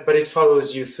can but it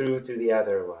follows you through to the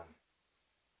other one.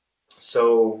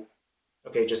 So,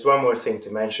 okay, just one more thing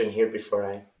to mention here before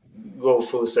I go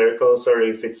full circle. Sorry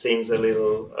if it seems a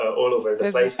little all over the This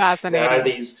is place. There are fascinating.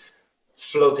 these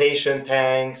flotation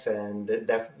tanks and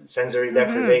sensory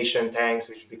deprivation tanks,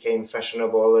 which became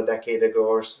fashionable a decade ago,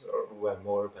 or well,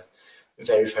 more, but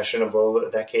very fashionable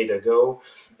a decade ago.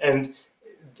 And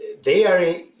they are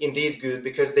indeed good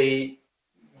because they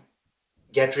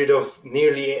get rid of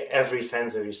nearly every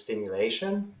sensory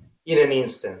stimulation in an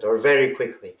instant or very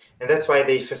quickly. And that's why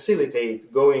they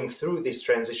facilitate going through this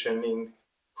transitioning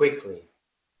quickly.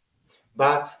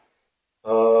 But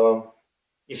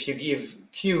if you give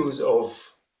cues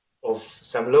of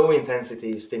some low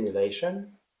intensity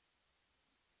stimulation,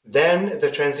 then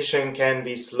the transition can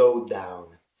be slowed down.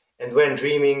 And when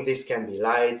dreaming, this can be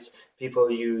lights. People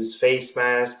use face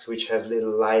masks, which have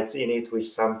little lights in it, which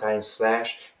sometimes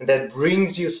flash. And that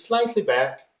brings you slightly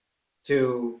back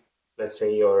to, let's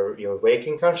say, your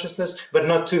waking consciousness, but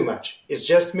not too much. It's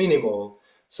just minimal,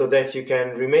 so that you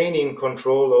can remain in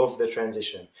control of the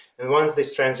transition. And once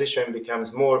this transition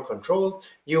becomes more controlled,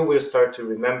 you will start to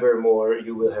remember more,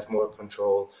 you will have more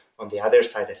control on the other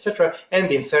side, etc.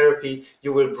 And in therapy,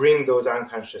 you will bring those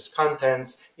unconscious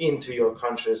contents into your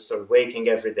conscious or waking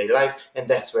everyday life, and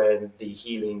that's where the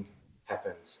healing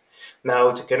happens.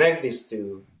 Now, to connect this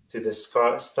to the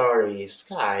starry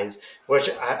skies, what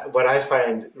I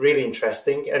find really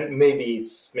interesting, and maybe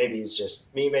it's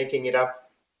just me making it up.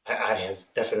 I have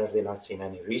definitely not seen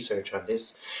any research on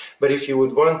this, but if you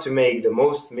would want to make the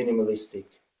most minimalistic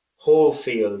whole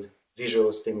field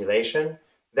visual stimulation,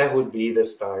 that would be the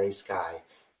starry sky,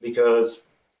 because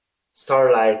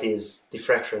starlight is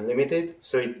diffraction limited,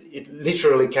 so it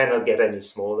literally cannot get any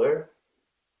smaller,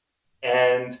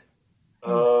 and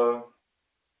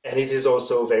and it is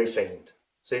also very faint.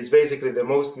 So it's basically the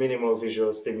most minimal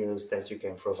visual stimulus that you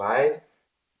can provide,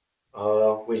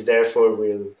 which therefore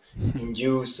will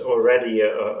induce already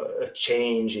a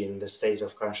change in the state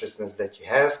of consciousness that you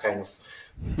have, kind of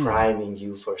priming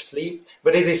you for sleep.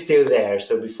 But it is still there.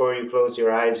 So before you close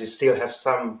your eyes, you still have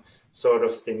some sort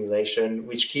of stimulation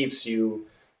which keeps you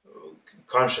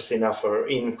conscious enough or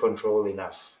in control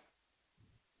enough.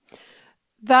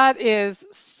 That is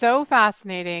so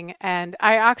fascinating. And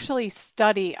I actually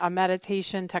study a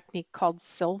meditation technique called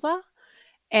Silva.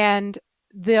 And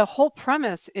the whole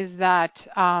premise is that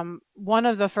one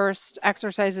of the first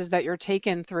exercises that you're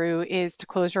taken through is to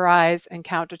close your eyes and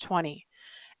count to 20.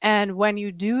 And when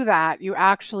you do that, you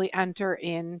actually enter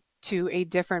into a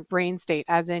different brain state,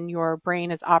 as in your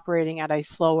brain is operating at a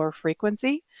slower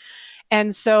frequency.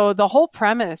 And so the whole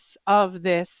premise of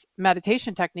this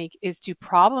meditation technique is to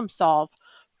problem solve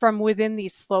from within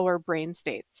these slower brain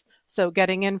states. So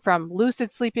getting in from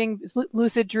lucid sleeping,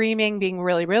 lucid dreaming being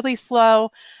really, really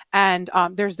slow. And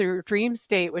there's the dream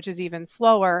state, which is even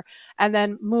slower. And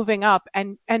then moving up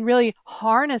and really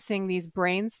harnessing these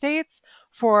brain states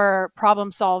for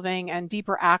problem solving and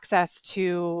deeper access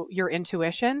to your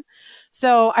intuition.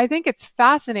 So I think it's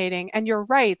fascinating. And you're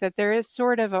right that there is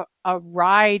sort of a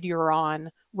ride you're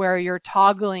on where you're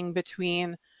toggling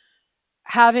between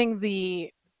having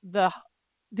the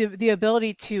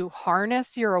ability to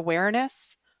harness your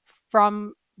awareness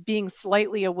from being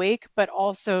slightly awake, but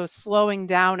also slowing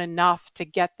down enough to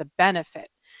get the benefit.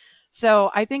 So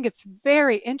I think it's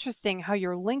very interesting how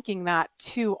you're linking that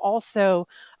to also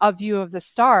a view of the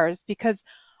stars, because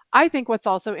I think what's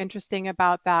also interesting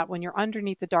about that when you're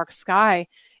underneath the dark sky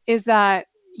is that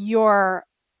your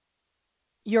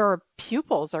your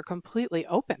pupils are completely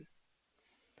open.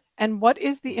 And what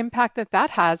is the impact that that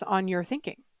has on your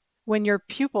thinking when your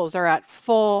pupils are at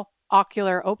full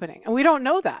ocular opening? And we don't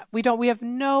know that. We have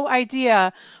no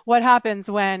idea what happens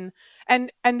when,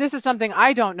 and this is something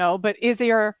I don't know, but is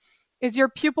your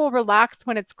pupil relaxed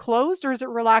when it's closed, or is it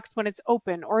relaxed when it's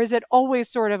open, or is it always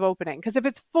sort of opening? Because if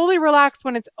it's fully relaxed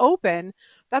when it's open,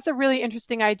 that's a really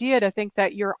interesting idea to think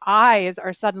that your eyes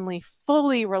are suddenly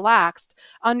fully relaxed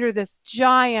under this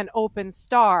giant open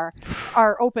star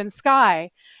or open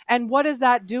sky. And what is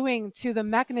that doing to the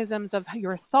mechanisms of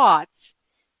your thoughts?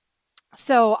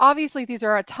 So obviously these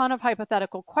are a ton of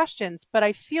hypothetical questions, but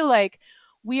I feel like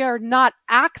we are not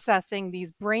accessing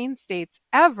these brain states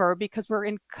ever because we're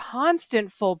in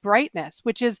constant full brightness,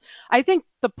 which is, I think,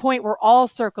 the point we're all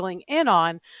circling in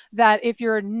on, that if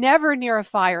you're never near a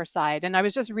fireside, and I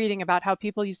was just reading about how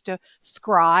people used to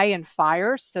scry in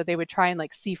fires, so they would try and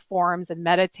like see forms and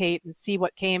meditate and see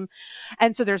what came.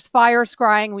 And so there's fire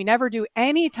scrying. We never do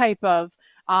any type of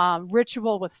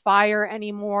ritual with fire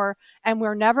anymore, and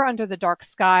we're never under the dark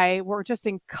sky. We're just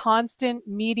in constant,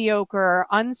 mediocre,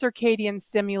 uncircadian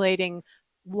stimulating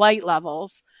light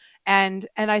levels. And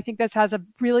I think this has a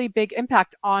really big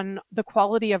impact on the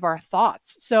quality of our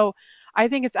thoughts. So I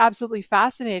think it's absolutely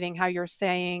fascinating how you're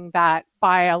saying that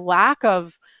by a lack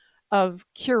of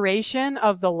curation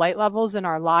of the light levels in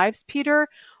our lives, Peter,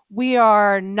 we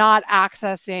are not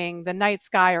accessing the night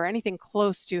sky or anything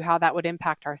close to how that would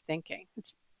impact our thinking.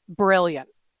 It's brilliant.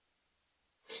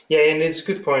 Yeah, and it's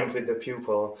a good point with the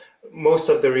pupil. Most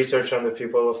of the research on the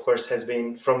pupil, of course, has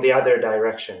been from the other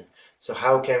direction. So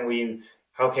how can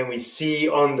we see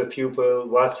on the pupil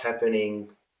what's happening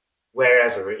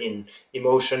wherever, in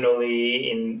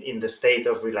emotionally, in the state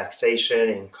of relaxation,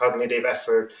 in cognitive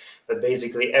effort, but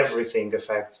basically everything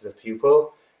affects the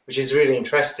pupil, which is really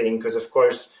interesting because, of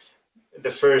course, the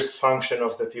first function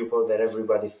of the pupil that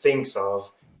everybody thinks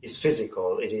of is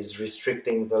physical. It is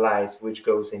restricting the light which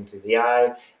goes into the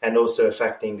eye and also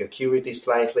affecting acuity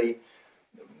slightly.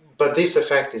 But this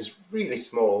effect is really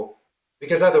small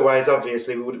because otherwise,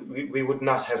 obviously, we would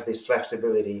not have this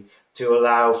flexibility to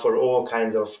allow for all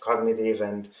kinds of cognitive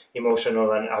and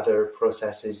emotional and other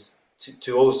processes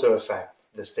to also affect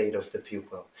the state of the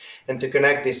pupil. And to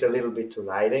connect this a little bit to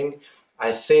lighting,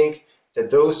 I think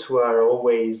that those who are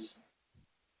always,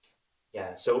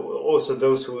 yeah, so also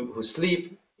those who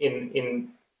sleep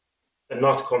in a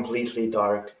not completely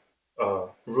dark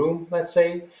room, let's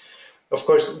say, of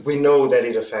course, we know that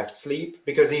it affects sleep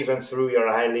because even through your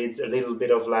eyelids, a little bit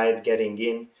of light getting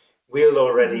in will Mm-hmm.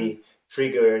 already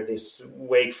trigger this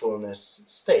wakefulness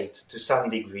state to some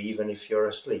degree, even if you're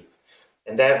asleep.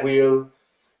 And that will,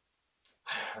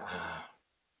 I'm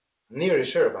nearly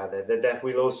sure about that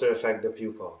will also affect the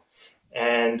pupil.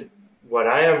 And what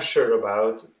I am sure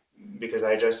about, because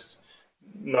I just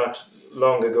not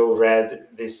long ago read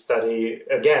this study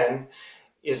again,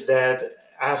 is that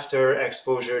after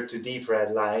exposure to deep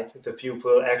red light, the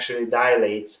pupil actually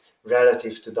dilates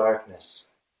relative to darkness.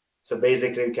 So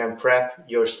basically, you can prep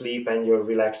your sleep and your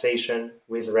relaxation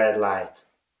with red light.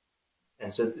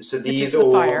 And so Which is these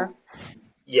the fire. all,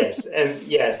 yes,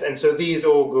 and so these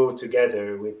all go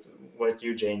together with what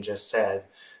Eugene just said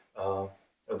uh,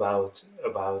 about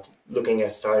looking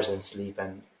at stars and sleep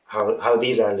and how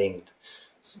these are linked.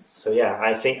 So yeah,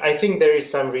 I think there is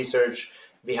some research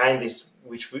behind this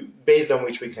based on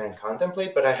which we can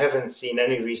contemplate, but I haven't seen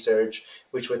any research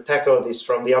which would tackle this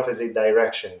from the opposite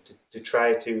direction to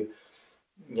try to,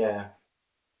 yeah,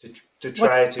 to What's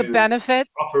try the to benefit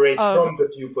operate of from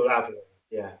the pupil upward.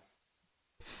 Yeah.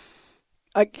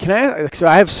 So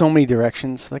I have so many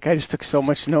directions. Like I just took so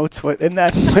much notes. What in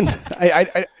that?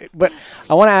 But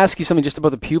I want to ask you something just about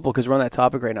the pupil because we're on that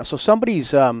topic right now. So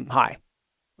somebody's high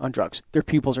on drugs. Their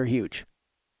pupils are huge.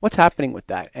 What's happening with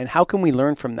that, and how can we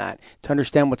learn from that to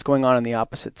understand what's going on the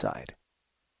opposite side?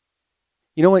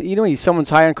 You know what?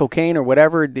 Someone's high on cocaine or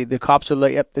whatever. The cops are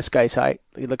like, "Yep, this guy's high."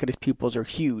 You look at his pupils are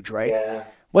huge, right? Yeah.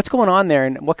 What's going on there,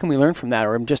 and what can we learn from that?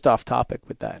 Or I'm just off topic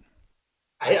with that.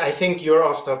 I think you're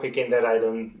off topic in that I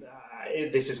don't.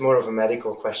 This is more of a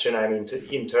medical question. I mean,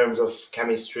 in terms of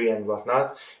chemistry and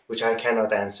whatnot, which I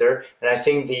cannot answer. And I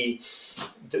think the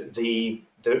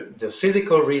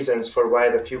physical reasons for why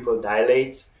the pupil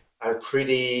dilates are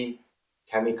pretty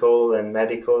chemical and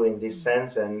medical in this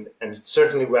sense, and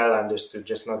certainly well understood,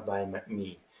 just not by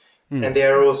me. Hmm. And they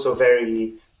are also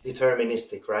very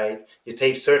deterministic, right? You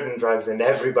take certain drugs, and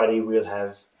everybody will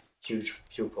have huge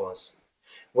pupils.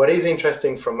 What is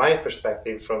interesting from my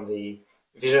perspective, from the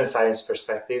vision science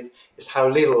perspective, is how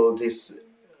little this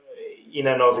in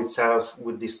and of itself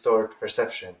would distort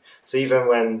perception. So even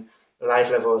when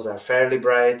light levels are fairly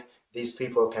bright, these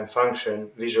people can function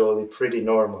visually pretty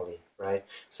normally, right?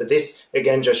 So this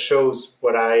again just shows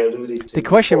what I alluded The to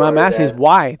question I'm before, asking is that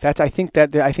why. I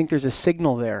think there's a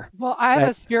signal there. Well, I have a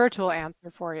That spiritual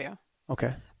answer for you.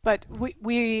 okay. But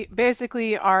we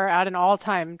basically are at an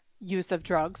all-time use of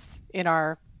drugs in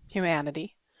our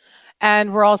humanity.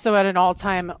 And we're also at an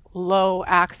all-time low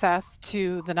access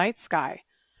to the night sky.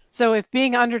 So if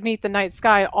being underneath the night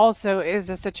sky also is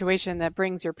a situation that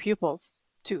brings your pupils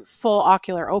to full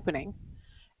ocular opening,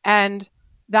 and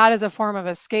that is a form of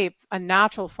escape, a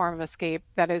natural form of escape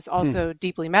that is Hmm. also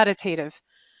deeply meditative.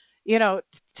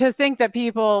 To think that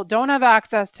people don't have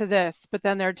access to this, but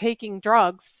then they're taking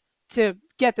drugs to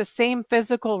get the same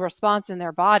physical response in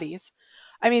their bodies.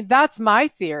 I mean, that's my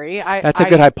theory. That's a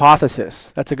good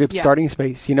hypothesis. That's a good Yeah. starting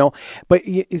space, But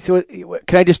so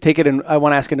can I just take it? And I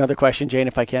want to ask another question, Jane,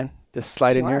 if I can, just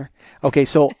slide in Sure. here. Okay,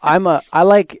 so I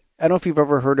don't know if you've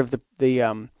ever heard of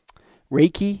the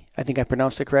Reiki. I think I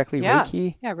pronounced it correctly. Yeah.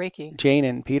 Reiki. Yeah, Reiki. Jane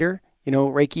and Peter. You know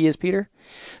what Reiki is, Peter?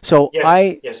 So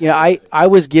Yes, yes, I do. I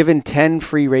was given 10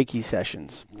 free Reiki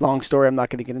sessions. Long story. I'm not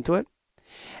going to get into it.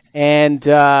 And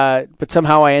but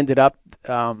somehow I ended up.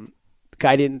 The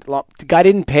guy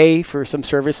didn't pay for some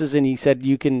services, and he said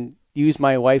you can use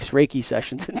my wife's Reiki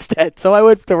sessions instead. So I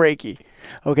went to Reiki.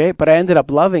 Okay, but I ended up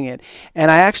loving it,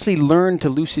 and I actually learned to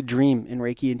lucid dream in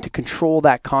Reiki and to control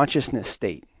that consciousness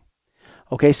state.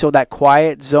 Okay, so that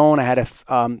quiet zone, I had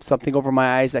something over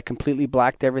my eyes that completely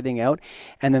blacked everything out,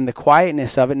 and then the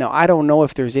quietness of it. Now, I don't know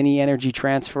if there's any energy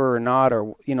transfer or not,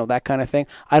 or that kind of thing.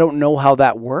 I don't know how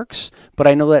that works, but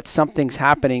I know that something's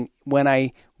happening when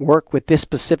I work with this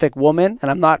specific woman,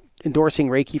 and I'm not endorsing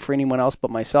Reiki for anyone else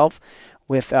but myself.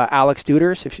 With Alex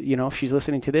Duders, if she's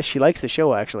listening to this, she likes the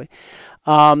show actually.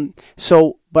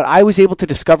 But I was able to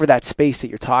discover that space that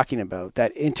you're talking about,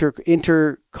 that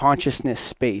inter consciousness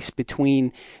space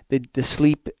between the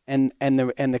sleep and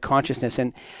the consciousness.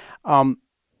 And I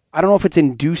don't know if it's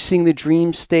inducing the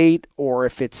dream state or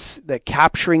if it's the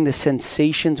capturing the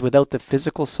sensations without the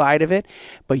physical side of it,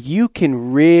 but you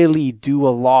can really do a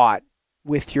lot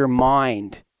with your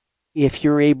mind if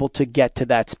you're able to get to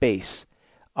that space.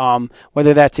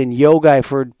 Whether that's in yoga, I've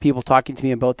heard people talking to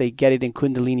me about they get it in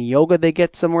Kundalini yoga, they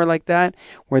get somewhere like that,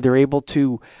 where they're able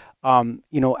to,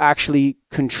 actually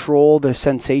control the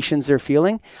sensations they're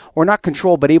feeling, or not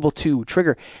control, but able to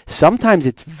trigger. Sometimes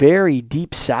it's very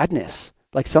deep sadness.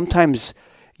 Like sometimes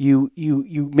you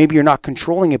maybe you're not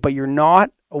controlling it, but you're not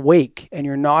awake and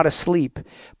you're not asleep,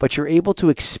 but you're able to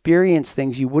experience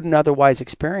things you wouldn't otherwise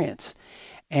experience.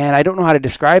 And I don't know how to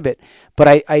describe it,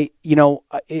 but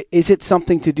is it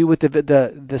something to do with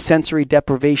the sensory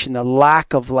deprivation, the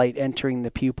lack of light entering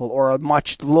the pupil, or a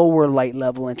much lower light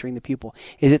level entering the pupil?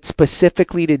 Is it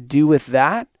specifically to do with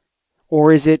that,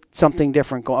 or is it something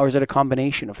different, or is it a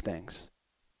combination of things?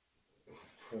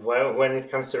 Well, when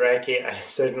it comes to Reiki, I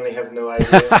certainly have no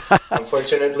idea.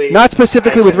 Unfortunately, Not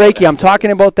specifically I with cannot Reiki. I'm answer talking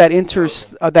this. about that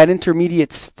Okay. that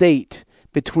intermediate state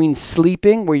between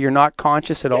sleeping, where you're not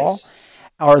conscious at all, Yes.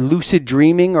 or lucid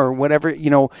dreaming, or whatever,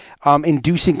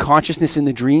 inducing consciousness in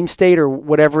the dream state, or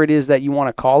whatever it is that you want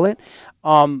to call it.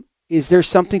 Is there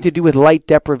something to do with light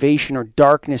deprivation or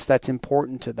darkness that's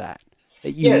important to that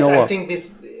you Yes, know I of? think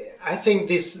this. I think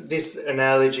this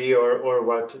analogy, or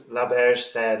what Laberge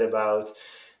said about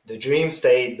the dream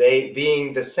state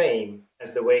being the same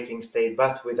as the waking state,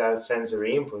 but without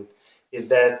sensory input, is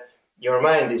that your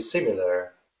mind is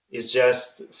similar. It's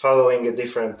just following a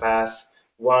different path.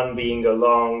 One being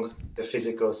along the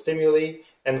physical stimuli,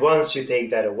 and once you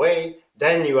take that away,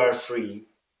 then you are free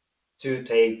to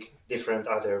take different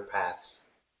other paths.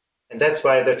 And that's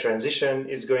why the transition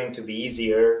is going to be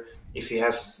easier if you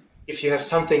have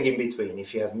something in between,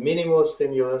 if you have minimal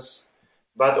stimulus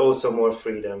but also more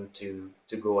freedom to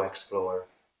go explore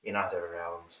in other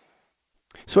realms.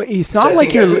 So it's So not I like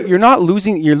think every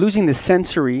you're losing the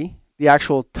sensory, the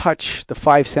actual touch, the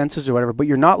five senses or whatever, but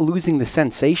you're not losing the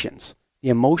sensations. The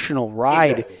emotional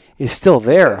ride exactly is still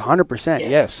there, exactly 100%. yes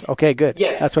Yes. Okay, good.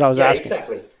 That's what yes I was yeah asking.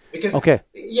 exactly because Okay.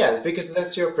 yes because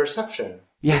that's your perception.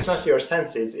 So it's not Yes. your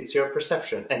senses, it's your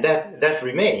perception, and that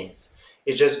remains.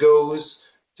 It just goes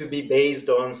to be based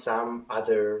on some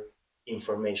other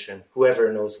information,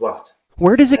 whoever knows what.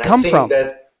 Where does it And I come think from?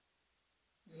 that,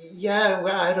 yeah,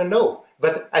 well, I don't know.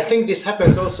 But I think this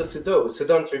happens also to those who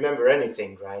don't remember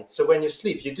anything, right? So when you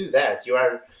sleep, you do that.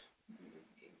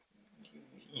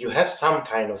 You have some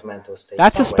kind of mental state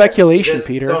That's a somewhere. You speculation, just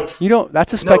Peter. don't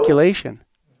That's a know. speculation.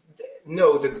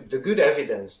 No, the good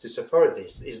evidence to support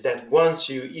this is that once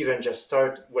you even just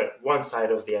start, well, one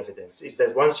side of the evidence is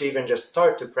that once you even just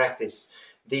start to practice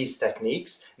these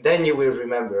techniques, then you will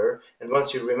remember. And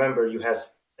once you remember, you have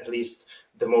at least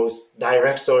the most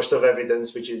direct source of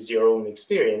evidence, which is your own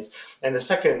experience. And the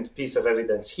second piece of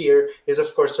evidence here is,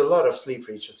 of course, a lot of sleep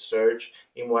research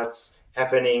in what's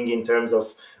happening in terms of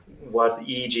what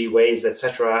EEG waves,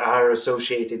 etc., are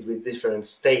associated with different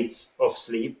states of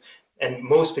sleep. And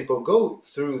most people go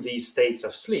through these states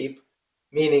of sleep,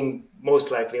 meaning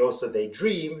most likely also they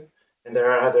dream, and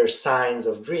there are other signs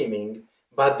of dreaming.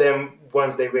 But then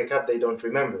once they wake up, they don't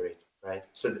remember it, right?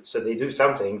 So they do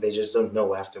something, they just don't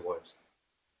know afterwards.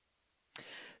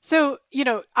 So,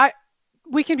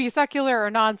 we can be secular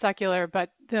or non-secular, but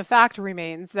the fact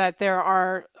remains that there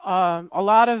are a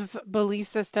lot of belief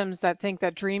systems that think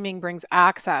that dreaming brings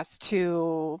access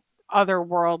to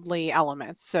otherworldly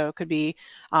elements. So it could be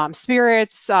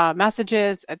spirits,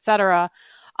 messages, etc.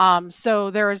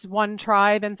 So there's one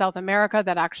tribe in South America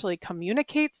that actually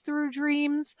communicates through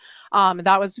dreams.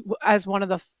 That was as one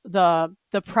of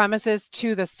the premises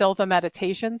to the Silva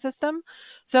meditation system.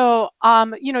 So,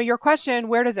 your question,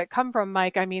 where does it come from,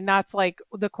 Mike? I mean, that's like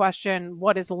the question,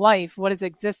 what is life? What is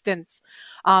existence?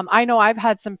 I know I've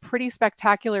had some pretty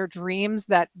spectacular dreams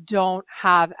that don't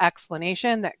have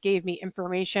explanation, that gave me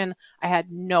information I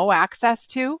had no access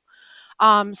to.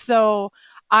 So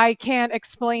I can't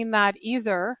explain that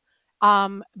either.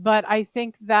 But I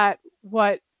think that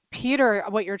what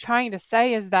you're trying to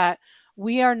say is that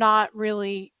we are not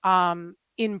really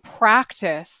in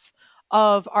practice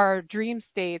of our dream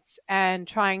states and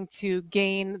trying to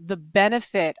gain the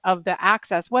benefit of the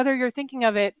access, whether you're thinking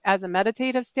of it as a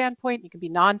meditative standpoint, you can be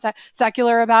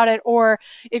non-secular about it, or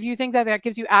if you think that that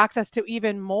gives you access to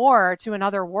even more to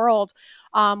another world.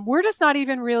 We're just not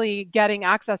even really getting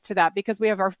access to that because we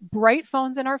have our bright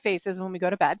phones in our faces when we go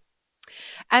to bed.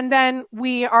 And then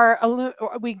we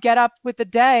get up with the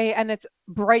day and it's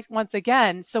bright once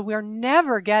again. So we're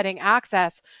never getting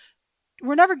access.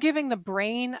 We're never giving the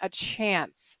brain a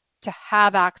chance to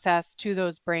have access to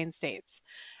those brain states.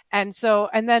 And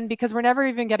then because we're never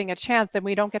even getting a chance, then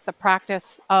we don't get the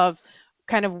practice of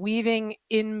kind of weaving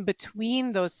in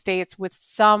between those states with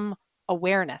some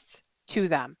awareness to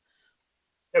them.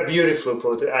 Beautiful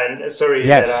put. And sorry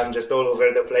that Yes. I'm just all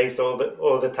over the place all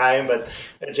the time, but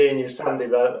Jane, you summed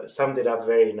it up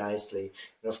very nicely.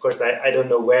 And of course, I don't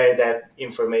know where that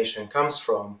information comes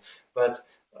from, but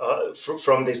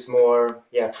from this more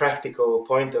practical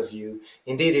point of view,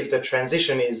 indeed, if the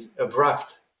transition is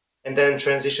abrupt and then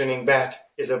transitioning back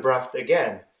is abrupt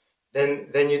again,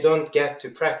 then you don't get to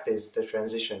practice the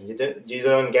transition. You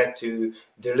don't get to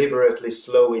deliberately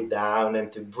slow it down and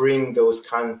to bring those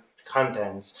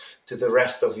contents to the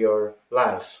rest of your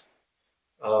life.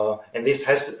 And this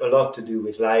has a lot to do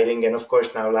with lighting, and of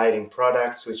course now lighting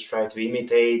products which try to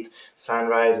imitate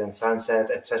sunrise and sunset,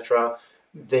 etc.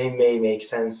 They may make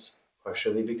sense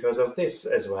partially because of this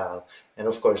as well. And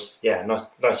of course,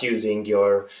 not using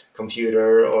your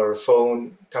computer or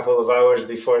phone a couple of hours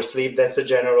before sleep, that's a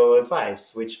general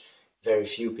advice, which very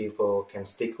few people can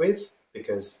stick with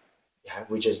because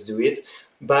we just do it.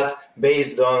 But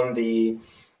based on the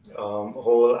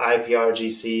whole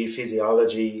IPRGC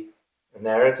physiology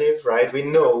narrative, right? We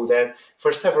know that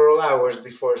for several hours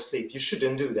before sleep, you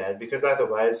shouldn't do that because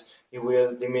otherwise you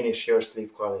will diminish your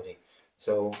sleep quality.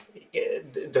 So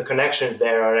the connections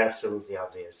there are absolutely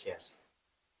obvious, yes.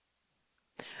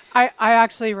 I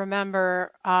actually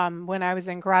remember when I was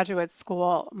in graduate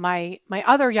school, my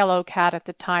other yellow cat at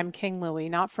the time, King Louie,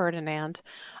 not Ferdinand,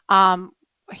 um,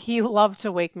 he loved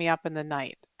to wake me up in the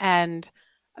night. And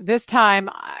this time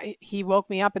he woke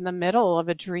me up in the middle of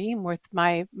a dream with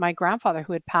my grandfather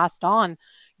who had passed on,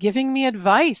 giving me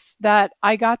advice that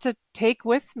I got to take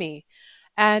with me.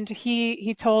 And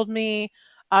he told me,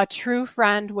 a true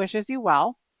friend wishes you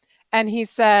well. And he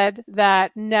said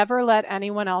that never let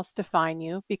anyone else define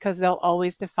you because they'll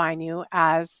always define you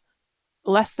as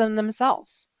less than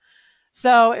themselves.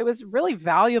 So it was really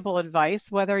valuable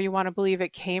advice, whether you want to believe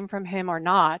it came from him or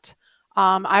not.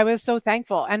 I was so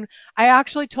thankful. And I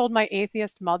actually told my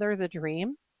atheist mother the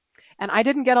dream, and I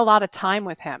didn't get a lot of time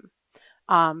with him.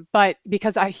 But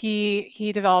because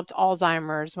he developed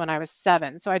Alzheimer's when I was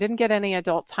 7, so I didn't get any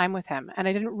adult time with him, and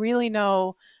I didn't really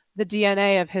know the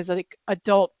DNA of his like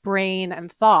adult brain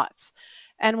and thoughts.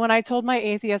 And when I told my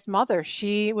atheist mother,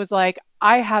 she was like,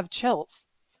 "I have chills."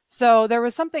 So there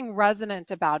was something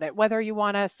resonant about it, whether you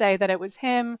want to say that it was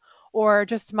him or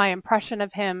just my impression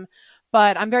of him.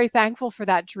 But I'm very thankful for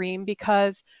that dream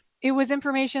because it was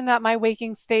information that my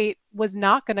waking state was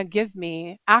not going to give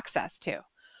me access to.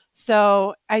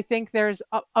 So I think there's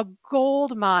a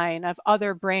gold mine of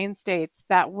other brain states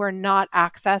that we're not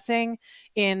accessing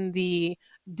in the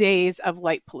days of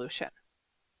light pollution.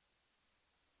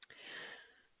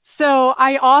 So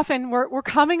we're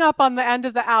coming up on the end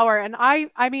of the hour, and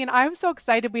I mean I'm so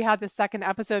excited we had this second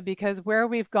episode because where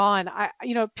we've gone,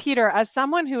 Peter, as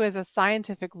someone who is a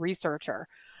scientific researcher,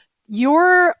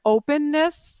 your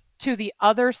openness to the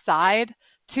other side,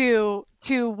 to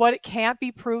what can't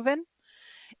be proven,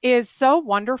 is so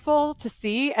wonderful to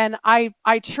see. And I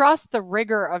trust the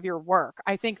rigor of your work.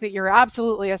 I think that you're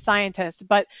absolutely a scientist,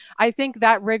 but I think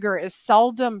that rigor is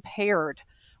seldom paired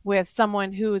with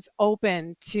someone who's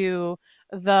open to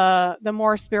the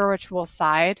more spiritual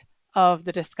side of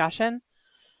the discussion.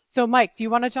 So Mike, do you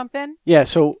want to jump in? Yeah,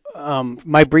 so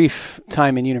my brief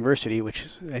time in university, which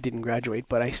I didn't graduate,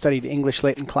 but I studied English,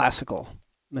 Latin, classical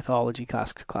mythology,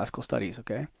 classical studies,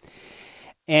 okay?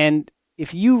 And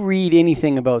if you read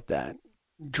anything about that,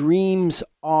 dreams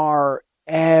are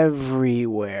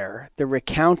everywhere. The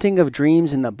recounting of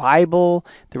dreams in the Bible,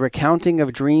 the recounting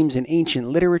of dreams in ancient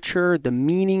literature, the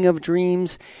meaning of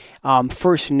dreams.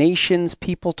 First Nations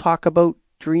people talk about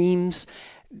dreams,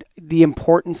 the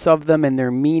importance of them and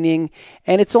their meaning.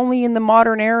 And it's only in the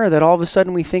modern era that all of a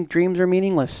sudden we think dreams are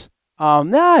meaningless.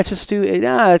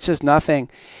 It's just nothing.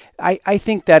 I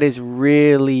think that is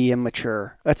really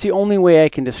immature. That's the only way I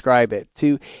can describe it.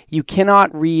 You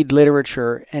cannot read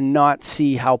literature and not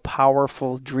see how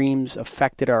powerful dreams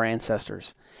affected our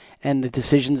ancestors and the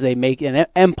decisions they make. And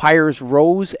empires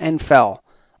rose and fell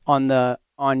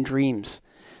on dreams.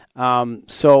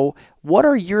 So, what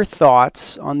are your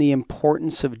thoughts on the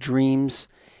importance of dreams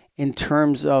in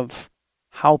terms of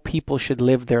how people should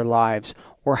live their lives,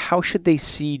 or how should they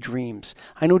see dreams?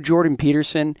 I know Jordan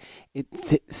Peterson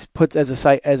puts as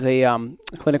a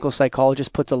clinical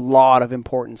psychologist puts a lot of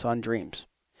importance on dreams.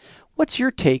 What's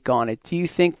your take on it? Do you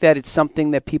think that it's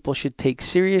something that people should take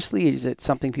seriously? Is it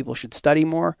something people should study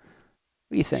more?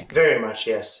 What do you think? Very much,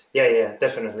 yes. Yeah,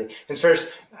 definitely. And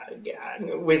first,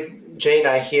 with Jane,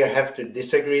 I here have to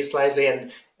disagree slightly.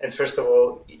 And first of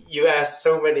all, you asked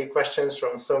so many questions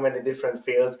from so many different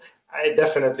fields. I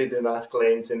definitely do not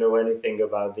claim to know anything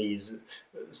about these.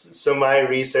 So my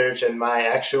research and my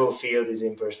actual field is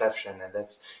in perception, and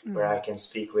that's where I can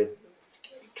speak with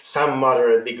some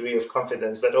moderate degree of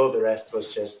confidence. But all the rest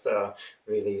was just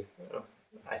really.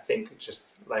 I think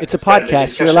just like it's a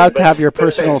podcast. You're allowed to have your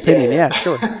personal opinion. Yeah,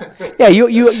 sure. Yeah,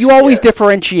 you always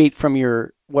differentiate from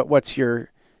what's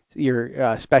your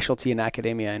specialty in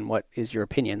academia and what is your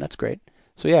opinion. That's great.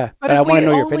 So yeah, but I want to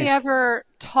know your opinion. If we only ever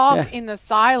talk in the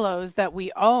silos that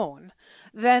we own,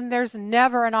 then there's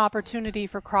never an opportunity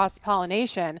for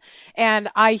cross-pollination. And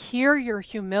I hear your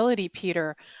humility,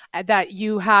 Peter, that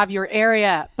you have your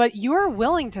area, but you're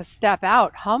willing to step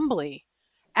out humbly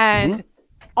and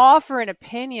offer an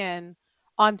opinion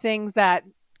on things that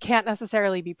can't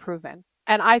necessarily be proven.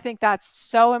 And I think that's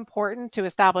so important to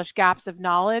establish gaps of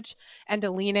knowledge and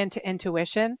to lean into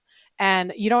intuition.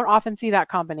 And you don't often see that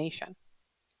combination.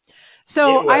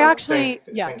 So I actually,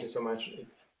 thank you so much.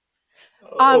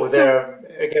 There are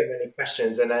again many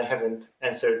questions, and I haven't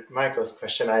answered Michael's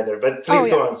question either. But please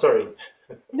go on. Sorry.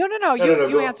 No.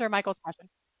 You answer Michael's question.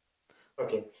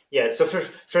 Okay. Yeah. So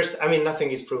first, I mean,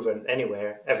 nothing is proven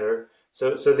anywhere ever.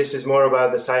 So this is more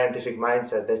about the scientific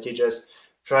mindset that you just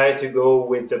try to go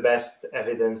with the best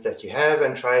evidence that you have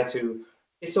and try to.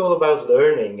 It's all about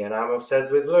learning, and I'm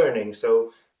obsessed with learning.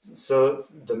 So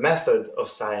the method of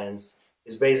science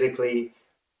is basically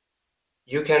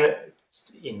you can,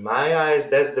 in my eyes,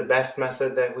 that's the best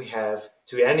method that we have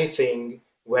to anything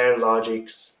where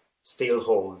logics still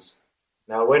holds.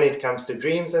 Now, when it comes to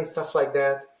dreams and stuff like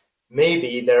that,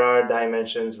 maybe there are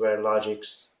dimensions where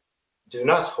logics do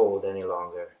not hold any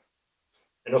longer.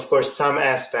 And of course, some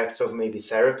aspects of maybe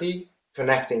therapy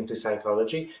connecting to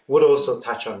psychology would also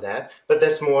touch on that, but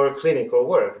that's more clinical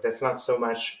work. That's not so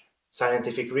much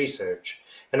scientific research.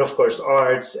 And of course,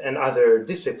 arts and other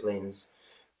disciplines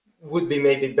would be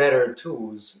maybe better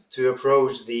tools to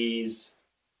approach these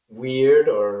weird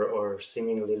or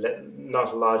seemingly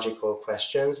not logical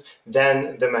questions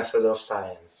than the method of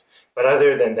science. But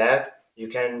other than that, you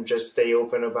can just stay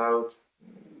open about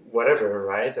whatever,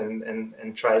 right?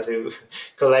 And try to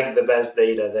collect the best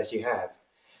data that you have.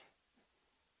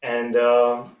 And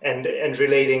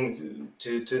relating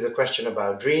to the question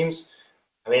about dreams,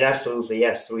 I mean, absolutely,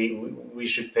 yes, we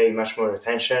should pay much more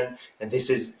attention. And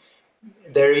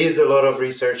there is a lot of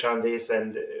research on this,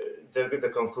 and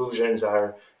the conclusions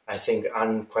are, I think,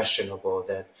 unquestionable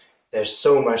that there's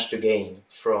so much to gain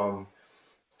from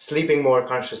sleeping more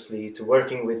consciously to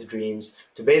working with dreams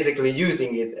to basically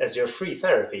using it as your free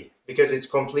therapy because it's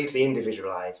completely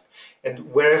individualized.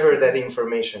 And wherever that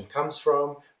information comes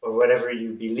from, or whatever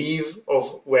you believe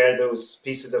of where those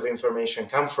pieces of information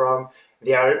come from,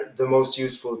 they are the most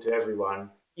useful to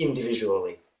everyone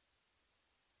individually.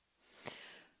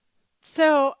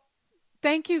 So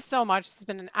thank you so much. This has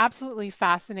been an absolutely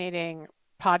fascinating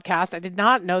podcast. I did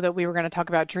not know that we were going to talk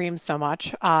about dreams so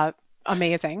much.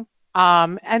 Amazing.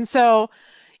 And so,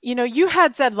 you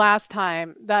had said last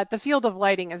time that the field of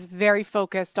lighting is very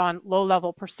focused on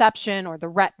low-level perception or the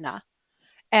retina,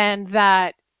 and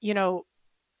that,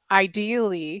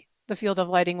 ideally the field of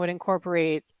lighting would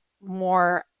incorporate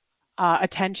more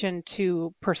attention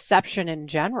to perception in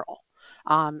general,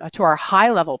 to our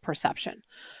high-level perception.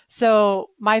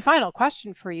 So my final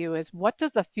question for you is, what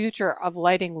does the future of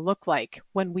lighting look like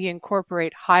when we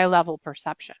incorporate high-level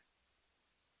perception?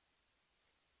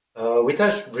 We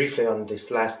touched briefly on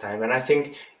this last time, and I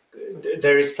think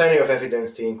there is plenty of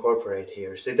evidence to incorporate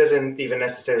here. So it doesn't even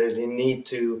necessarily need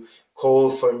to call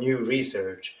for new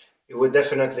research. It would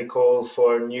definitely call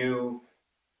for new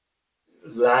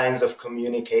lines of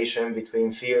communication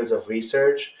between fields of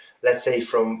research. Let's say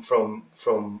from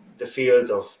the fields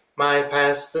of my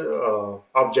past,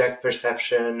 object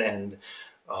perception and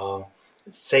uh,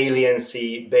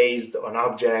 saliency based on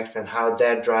objects, and how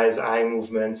that drives eye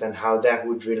movements and how that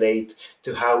would relate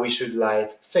to how we should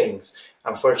light things.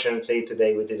 Unfortunately,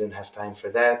 today we didn't have time for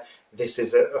that. This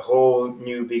is a whole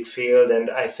new big field, and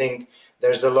I think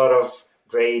there's a lot of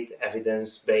great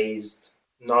evidence based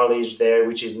knowledge there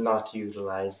which is not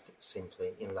utilized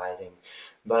simply in lighting.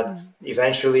 But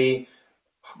eventually,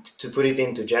 to put it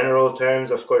into general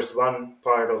terms, of course, one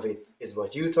part of it is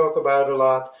what you talk about a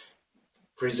lot,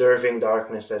 preserving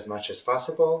darkness as much as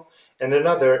possible. And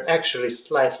another, actually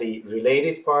slightly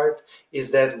related part,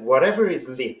 is that whatever is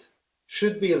lit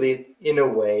should be lit in a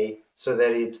way so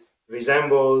that it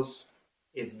resembles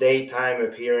its daytime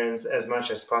appearance as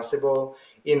much as possible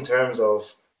in terms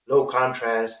of low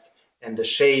contrast and the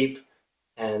shape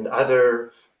and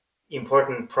other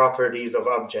important properties of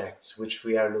objects which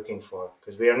we are looking for.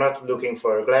 Because we are not looking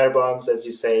for glare bombs, as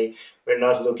you say, we're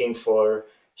not looking for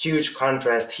huge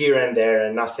contrast here and there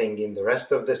and nothing in the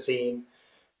rest of the scene.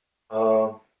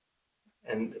 Uh,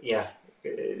 and yeah,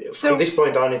 from this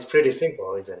point on, it's pretty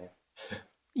simple, isn't it?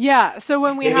 Yeah. So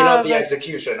when we Maybe not have the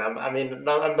execution.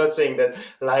 I'm not saying that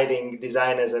lighting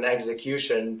design as an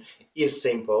execution is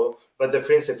simple, but the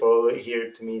principle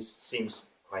here to me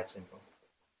seems quite simple.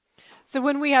 So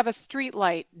when we have a street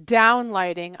light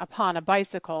downlighting upon a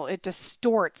bicycle, it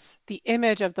distorts the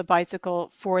image of the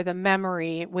bicycle for the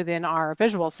memory within our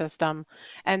visual system.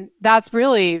 And that's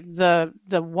really the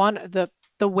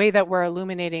way that we're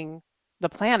illuminating the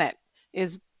planet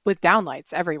is with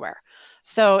downlights everywhere.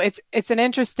 So it's an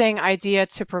interesting idea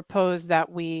to propose that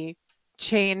we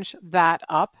change that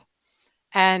up.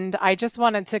 And I just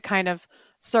wanted to kind of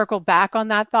circle back on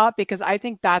that thought because I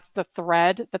think that's the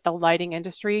thread that the lighting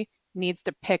industry needs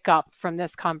to pick up from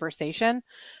this conversation.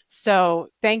 So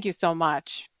thank you so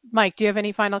much. Mike, do you have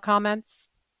any final comments?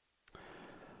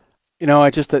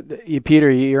 I just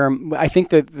Peter, I think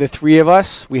that the three of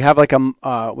us, we have like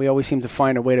we always seem to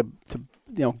find a way to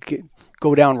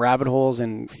go down rabbit holes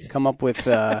and come up with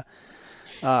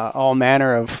all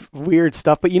manner of weird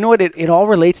stuff. But you know what? It all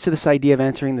relates to this idea of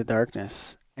entering the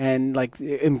darkness and like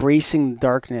embracing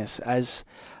darkness as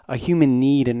a human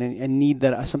need and a need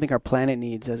that something our planet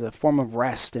needs as a form of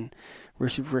rest and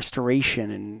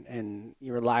restoration and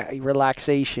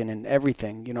relaxation and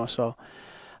everything. So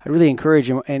I really encourage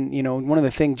him. And, one of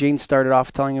the things Jane started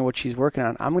off telling you what she's working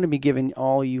on, I'm going to be giving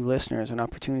all you listeners an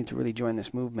opportunity to really join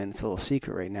this movement. It's a little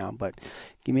secret right now, but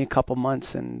give me a couple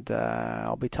months and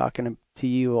I'll be talking to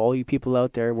you, all you people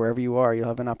out there, wherever you are. You'll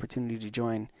have an opportunity to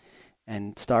join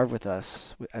and starve with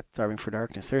us at Starving for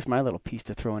Darkness. There's my little piece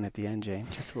to throw in at the end, Jane.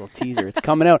 Just a little teaser. It's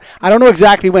coming out. I don't know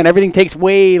exactly when. Everything takes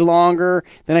way longer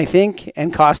than I think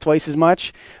and costs twice as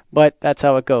much, but that's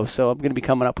how it goes. So I'm going to be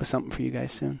coming up with something for you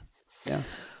guys soon. Yeah.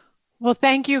 Well,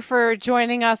 thank you for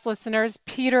joining us, listeners.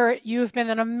 Peter, you've been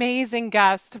an amazing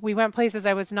guest. We went places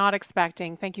I was not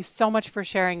expecting. Thank you so much for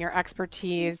sharing your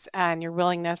expertise and your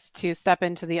willingness to step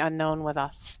into the unknown with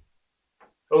us.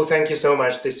 Oh, thank you so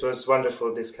much. This was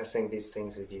wonderful discussing these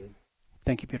things with you.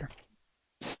 Thank you, Peter.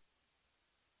 Psst.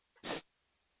 Psst.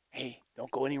 Hey,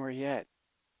 don't go anywhere yet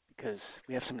because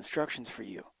we have some instructions for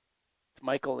you. It's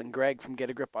Michael and Greg from Get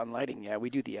a Grip on Lighting. Yeah, we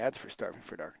do the ads for Starving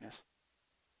for Darkness.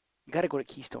 You got to go to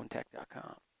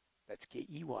KeystoneTech.com. That's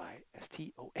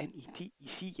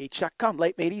KeystoneTech.com.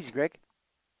 Light made easy, Greg.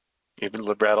 You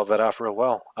rattled that off real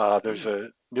well. There's a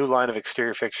new line of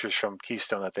exterior fixtures from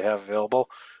Keystone that they have available,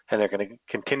 and they're going to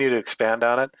continue to expand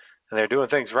on it. And they're doing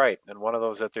things right. And one of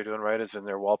those that they're doing right is in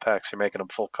their wall packs, they're making them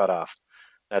full cutoff.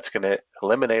 That's going to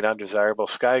eliminate undesirable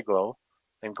sky glow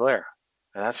and glare.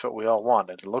 And that's what we all want.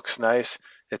 It looks nice.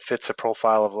 It fits the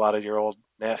profile of a lot of your old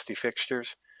nasty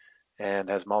fixtures and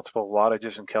has multiple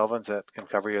wattages and kelvins that can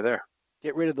cover you there.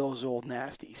 Get rid of those old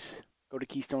nasties. Go to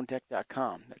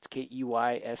KeystoneTech.com. That's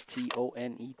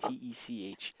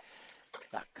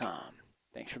KeystoneTech.com.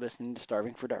 Thanks for listening to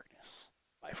Starving for Darkness.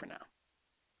 Bye for now.